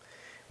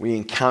 We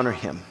encounter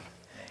him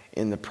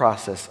in the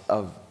process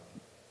of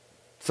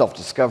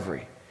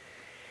self-discovery.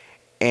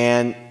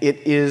 And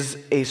it is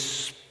a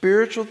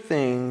spiritual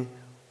thing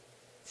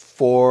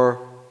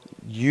for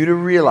you to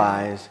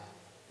realize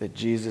that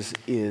Jesus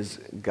is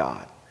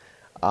God.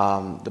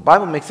 The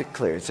Bible makes it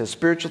clear. It says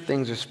spiritual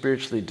things are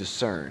spiritually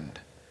discerned.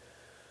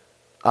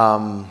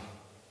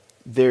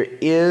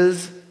 It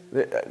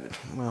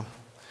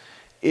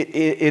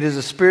is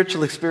a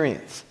spiritual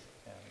experience.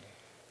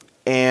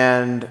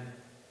 And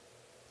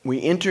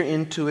We enter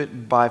into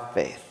it by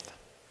faith.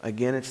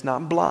 Again, it's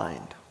not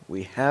blind.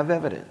 We have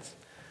evidence.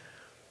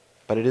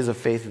 But it is a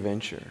faith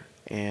venture.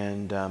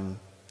 And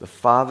the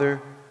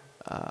Father,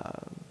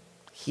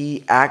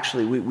 He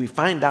actually, we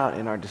find out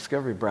in our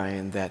discovery,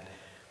 Brian, that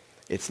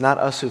it's not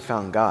us who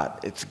found God.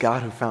 It's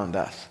God who found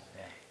us.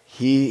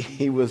 Yeah.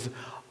 He was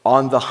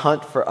on the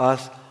hunt for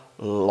us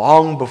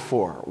long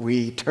before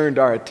we turned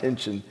our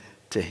attention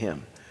to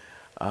Him.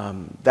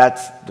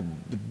 That's the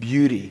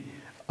beauty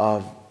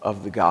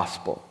of the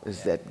gospel,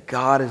 is that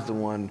God is the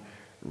one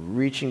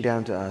reaching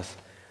down to us,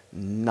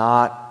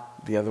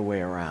 not the other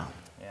way around.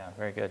 Yeah,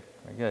 very good,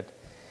 very good.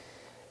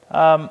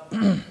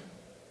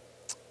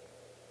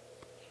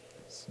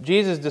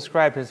 Jesus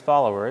described his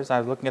followers. I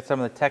was looking at some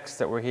of the texts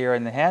that were here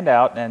in the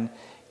handout, and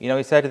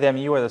he said to them,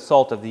 "You are the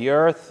salt of the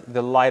earth,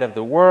 the light of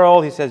the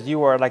world." He says,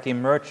 "You are like a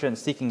merchant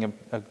seeking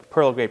a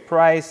pearl of great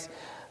price.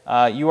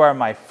 You are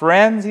my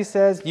friends," he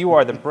says. "You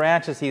are the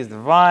branches, he is the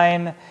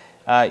vine.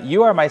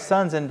 You are my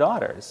sons and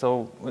daughters."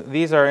 So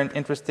these are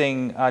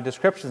interesting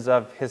descriptions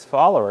of his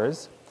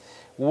followers.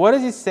 What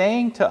is he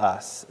saying to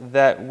us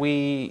that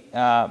we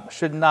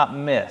should not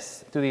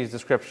miss through these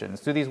descriptions,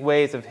 through these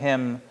ways of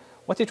him?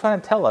 What's he trying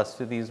to tell us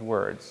through these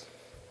words?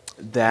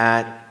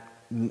 That,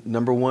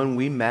 number one,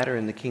 we matter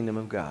in the kingdom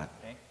of God.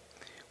 Okay.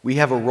 We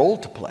have a role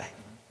to play.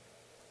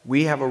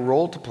 We have a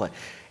role to play.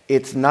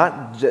 It's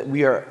not that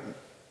we are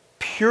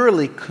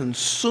purely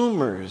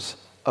consumers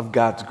of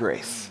God's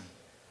grace.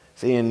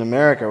 See, in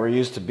America, we're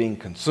used to being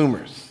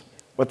consumers.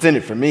 What's in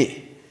it for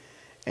me?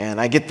 And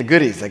I get the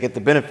goodies, I get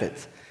the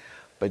benefits.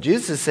 But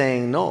Jesus is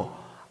saying, no,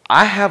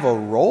 I have a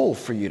role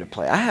for you to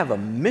play. I have a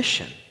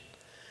mission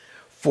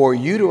for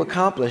you to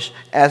accomplish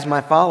as my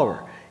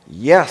follower.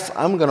 Yes,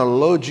 I'm going to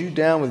load you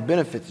down with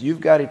benefits. You've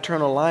got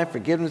eternal life,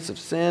 forgiveness of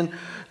sin.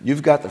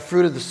 You've got the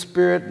fruit of the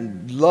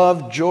Spirit,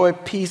 love, joy,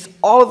 peace,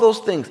 all of those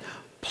things,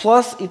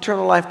 plus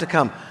eternal life to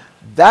come.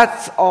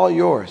 That's all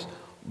yours.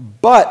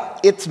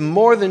 But it's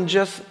more than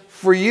just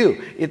for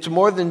you. It's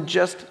more than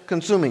just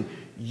consuming.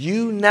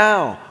 You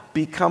now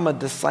become a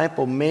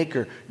disciple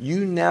maker.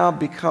 You now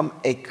become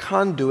a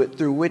conduit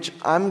through which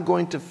I'm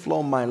going to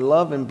flow my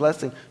love and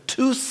blessing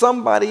to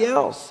somebody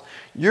else.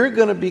 You're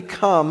going to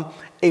become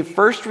a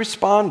first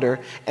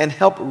responder and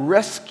help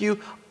rescue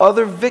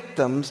other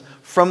victims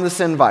from the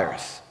sin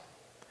virus.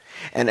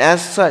 And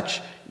as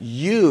such,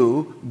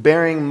 you,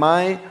 bearing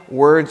my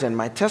words and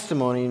my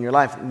testimony in your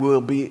life,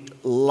 will be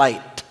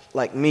light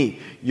like me.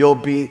 You'll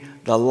be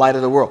the light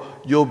of the world.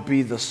 You'll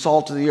be the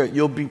salt of the earth.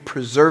 You'll be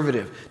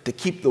preservative to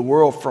keep the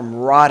world from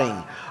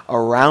rotting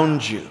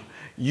around you.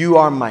 You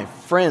are my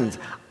friends.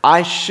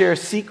 I share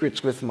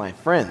secrets with my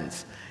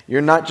friends.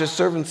 You're not just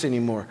servants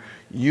anymore.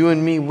 You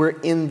and me, we're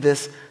in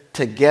this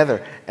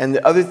together. And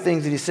the other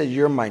things that he said,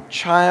 you're my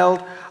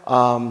child.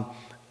 All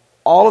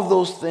of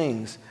those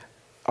things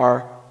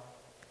are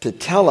to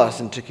tell us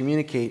and to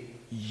communicate,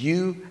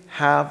 you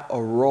have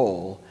a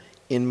role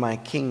in my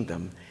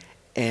kingdom,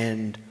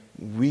 and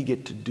we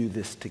get to do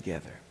this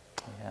together.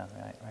 Yeah,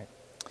 right.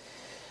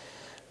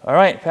 All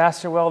right,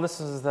 Pastor. Well, this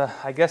is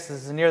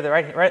near the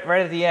right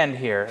at the end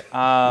here.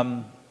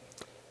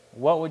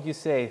 What would you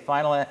say?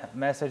 Final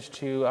message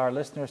to our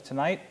listeners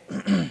tonight.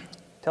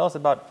 Tell us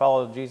about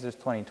Follow Jesus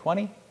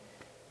 2020,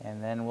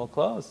 and then we'll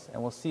close,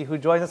 and we'll see who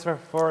joins us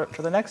for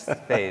the next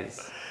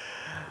phase.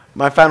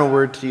 My final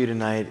word to you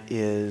tonight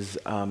is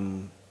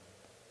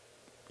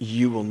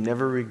you will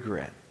never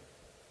regret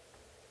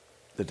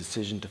the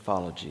decision to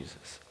follow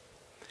Jesus.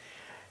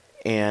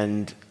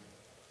 And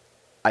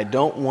I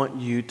don't want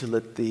you to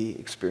let the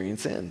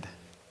experience end.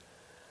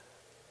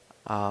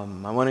 I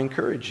want to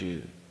encourage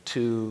you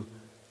to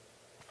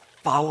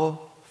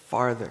follow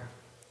farther.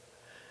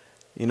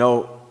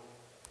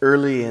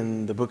 Early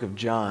in the book of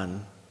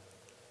John,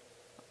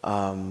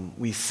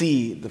 we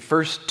see the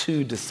first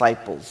two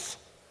disciples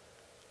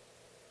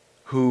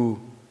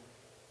who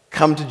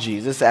come to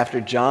Jesus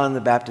after John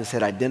the Baptist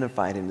had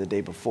identified him the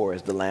day before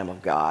as the Lamb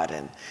of God.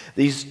 And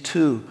these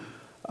two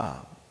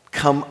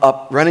come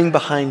up running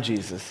behind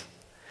Jesus.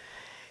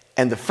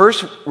 And the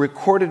first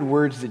recorded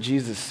words that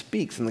Jesus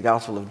speaks in the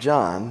Gospel of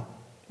John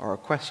are a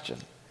question.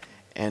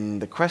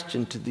 And the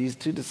question to these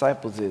two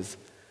disciples is,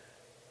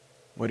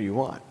 what do you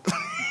want?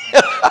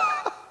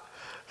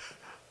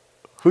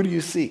 Who do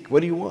you seek? What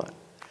do you want?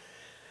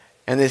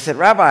 And they said,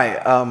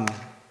 Rabbi,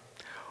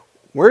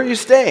 where are you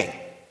staying?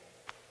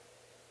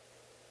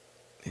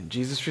 And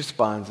Jesus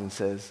responds and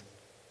says,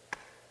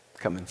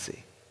 come and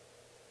see.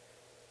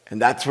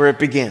 And that's where it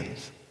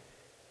begins.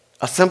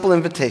 A simple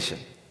invitation.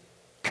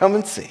 Come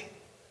and see.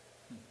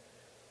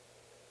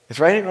 It's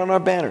right here on our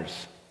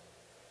banners.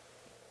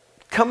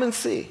 Come and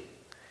see.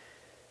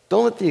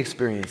 Don't let the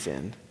experience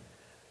end.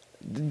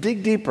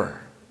 Dig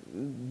deeper.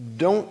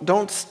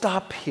 Don't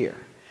stop here.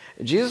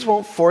 Jesus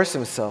won't force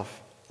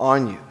himself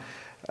on you.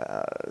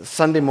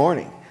 Sunday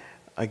morning,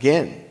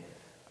 again,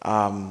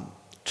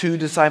 two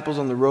disciples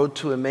on the road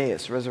to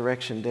Emmaus,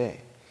 Resurrection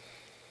Day.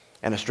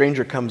 And a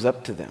stranger comes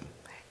up to them.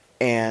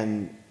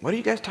 And what are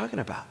you guys talking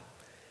about?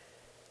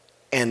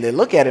 And they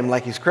look at him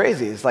like he's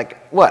crazy. It's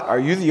like, what, are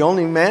you the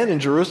only man in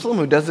Jerusalem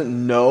who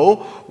doesn't know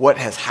what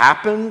has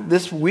happened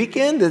this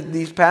weekend,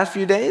 these past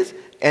few days?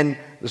 And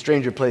the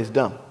stranger plays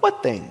dumb.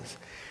 What things?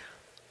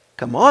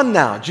 Come on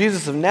now,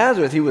 Jesus of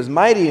Nazareth, he was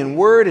mighty in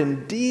word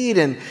and deed,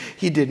 and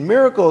he did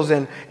miracles,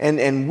 and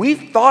we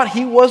thought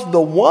he was the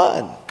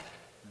one.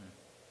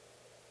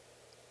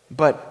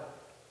 But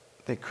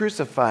they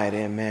crucified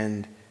him,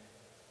 and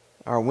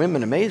our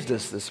women amazed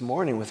us this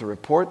morning with a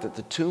report that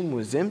the tomb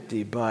was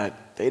empty,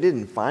 but they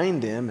didn't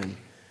find him, and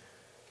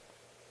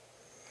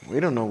we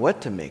don't know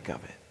what to make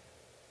of it.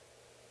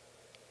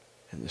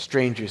 And the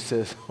stranger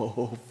says,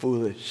 oh,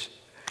 foolish,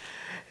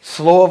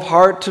 slow of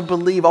heart to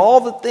believe all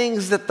the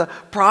things that the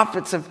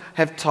prophets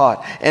have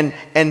taught. And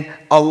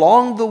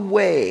along the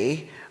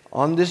way,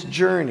 on this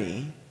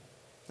journey,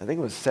 I think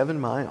it was 7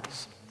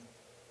 miles,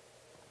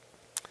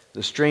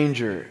 the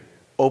stranger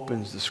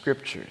opens the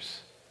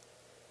scriptures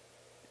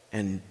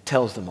and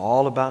tells them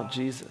all about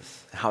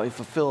Jesus, how he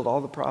fulfilled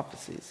all the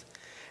prophecies.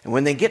 And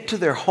when they get to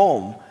their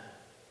home,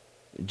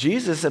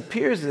 Jesus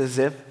appears as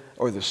if,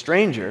 or the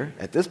stranger,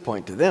 at this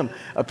point to them,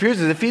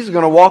 appears as if he's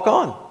going to walk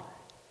on.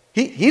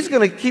 He's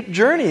going to keep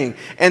journeying.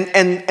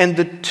 And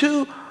the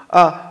 2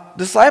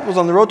 disciples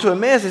on the road to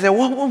Emmaus, they say,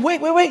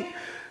 wait.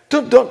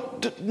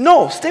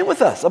 No, stay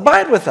with us.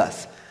 Abide with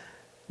us.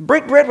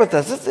 Break bread with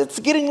us. It's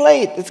getting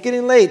late. It's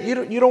getting late.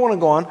 You don't want to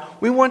go on.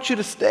 We want you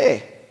to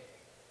stay.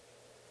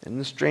 And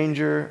the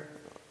stranger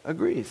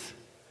agrees.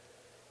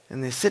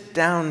 And they sit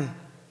down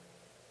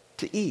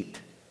to eat.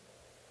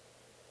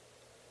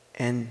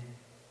 And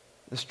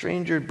the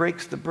stranger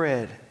breaks the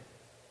bread.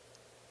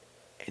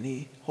 And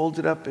he holds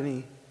it up and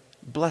he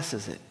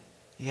blesses it.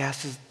 He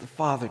asks the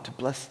Father to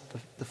bless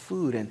the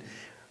food. And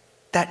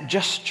that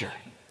gesture,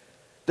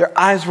 their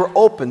eyes were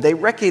open. They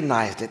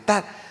recognized it.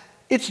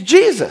 It's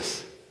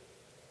Jesus.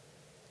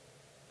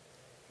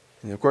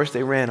 And of course,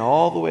 they ran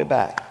all the way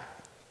back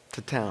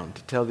to town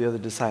to tell the other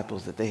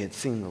disciples that they had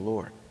seen the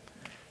Lord.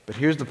 But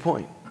here's the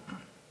point.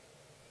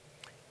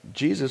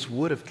 Jesus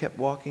would have kept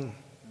walking.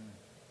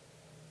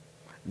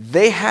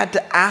 They had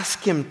to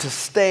ask him to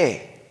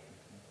stay.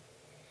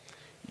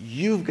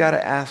 You've got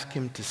to ask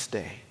him to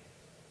stay.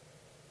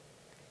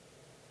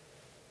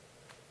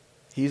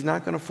 He's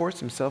not going to force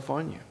himself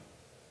on you.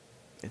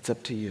 It's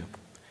up to you.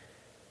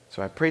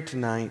 So I pray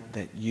tonight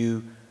that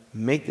you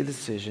make the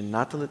decision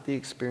not to let the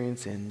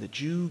experience end, that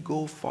you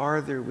go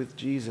farther with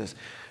Jesus.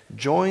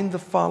 Join the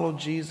Follow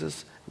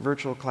Jesus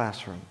virtual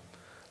classroom.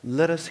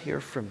 Let us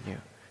hear from you.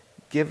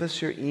 Give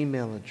us your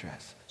email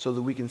address so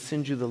that we can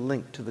send you the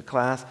link to the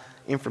class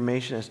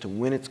information as to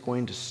when it's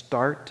going to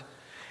start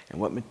and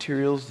what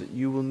materials that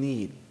you will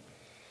need.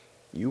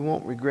 You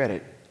won't regret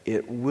it.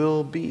 It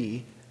will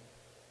be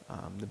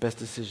the best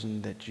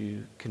decision that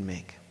you can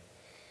make.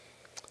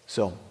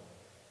 So,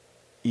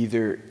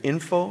 either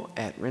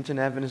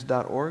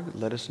info@rentonadventist.org,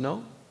 let us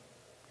know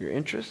your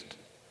interest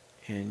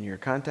and your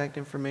contact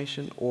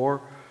information,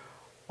 or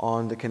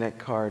on the Connect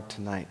card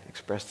tonight,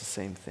 express the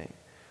same thing.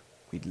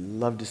 We'd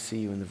love to see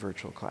you in the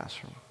virtual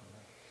classroom.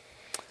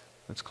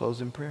 Let's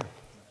close in prayer.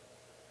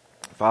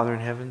 Father in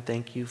heaven,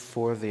 thank you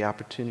for the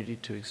opportunity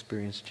to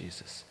experience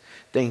Jesus.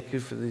 Thank you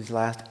for these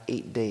last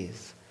 8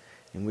 days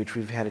in which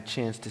we've had a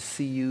chance to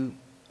see you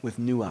with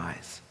new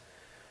eyes,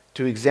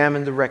 to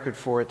examine the record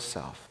for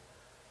itself,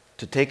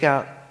 to take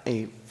out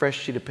a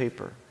fresh sheet of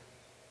paper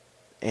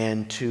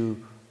and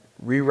to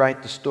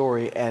rewrite the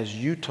story as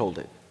you told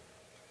it,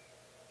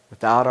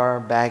 without our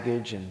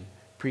baggage and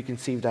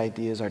preconceived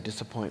ideas, our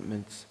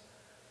disappointments.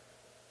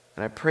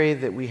 And I pray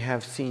that we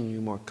have seen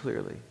you more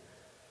clearly,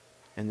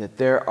 and that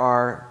there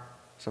are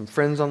some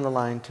friends on the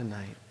line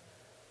tonight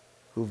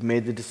who've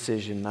made the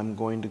decision, I'm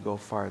going to go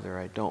farther.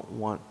 I don't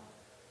want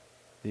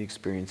the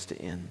experience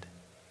to end.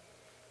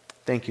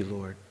 Thank you,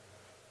 Lord,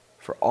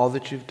 for all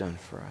that you've done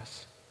for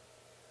us.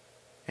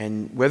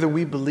 And whether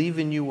we believe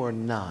in you or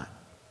not,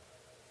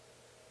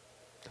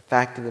 the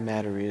fact of the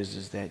matter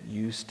is that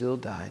you still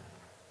died.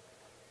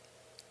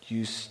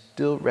 You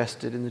still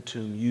rested in the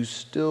tomb. You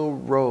still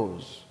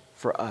rose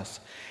for us.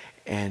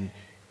 And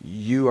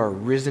you are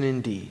risen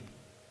indeed.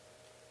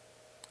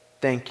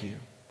 Thank you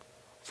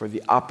for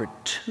the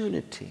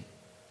opportunity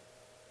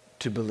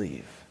to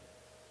believe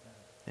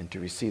and to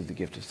receive the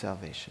gift of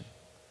salvation.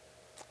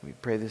 We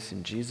pray this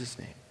in Jesus'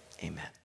 name. Amen.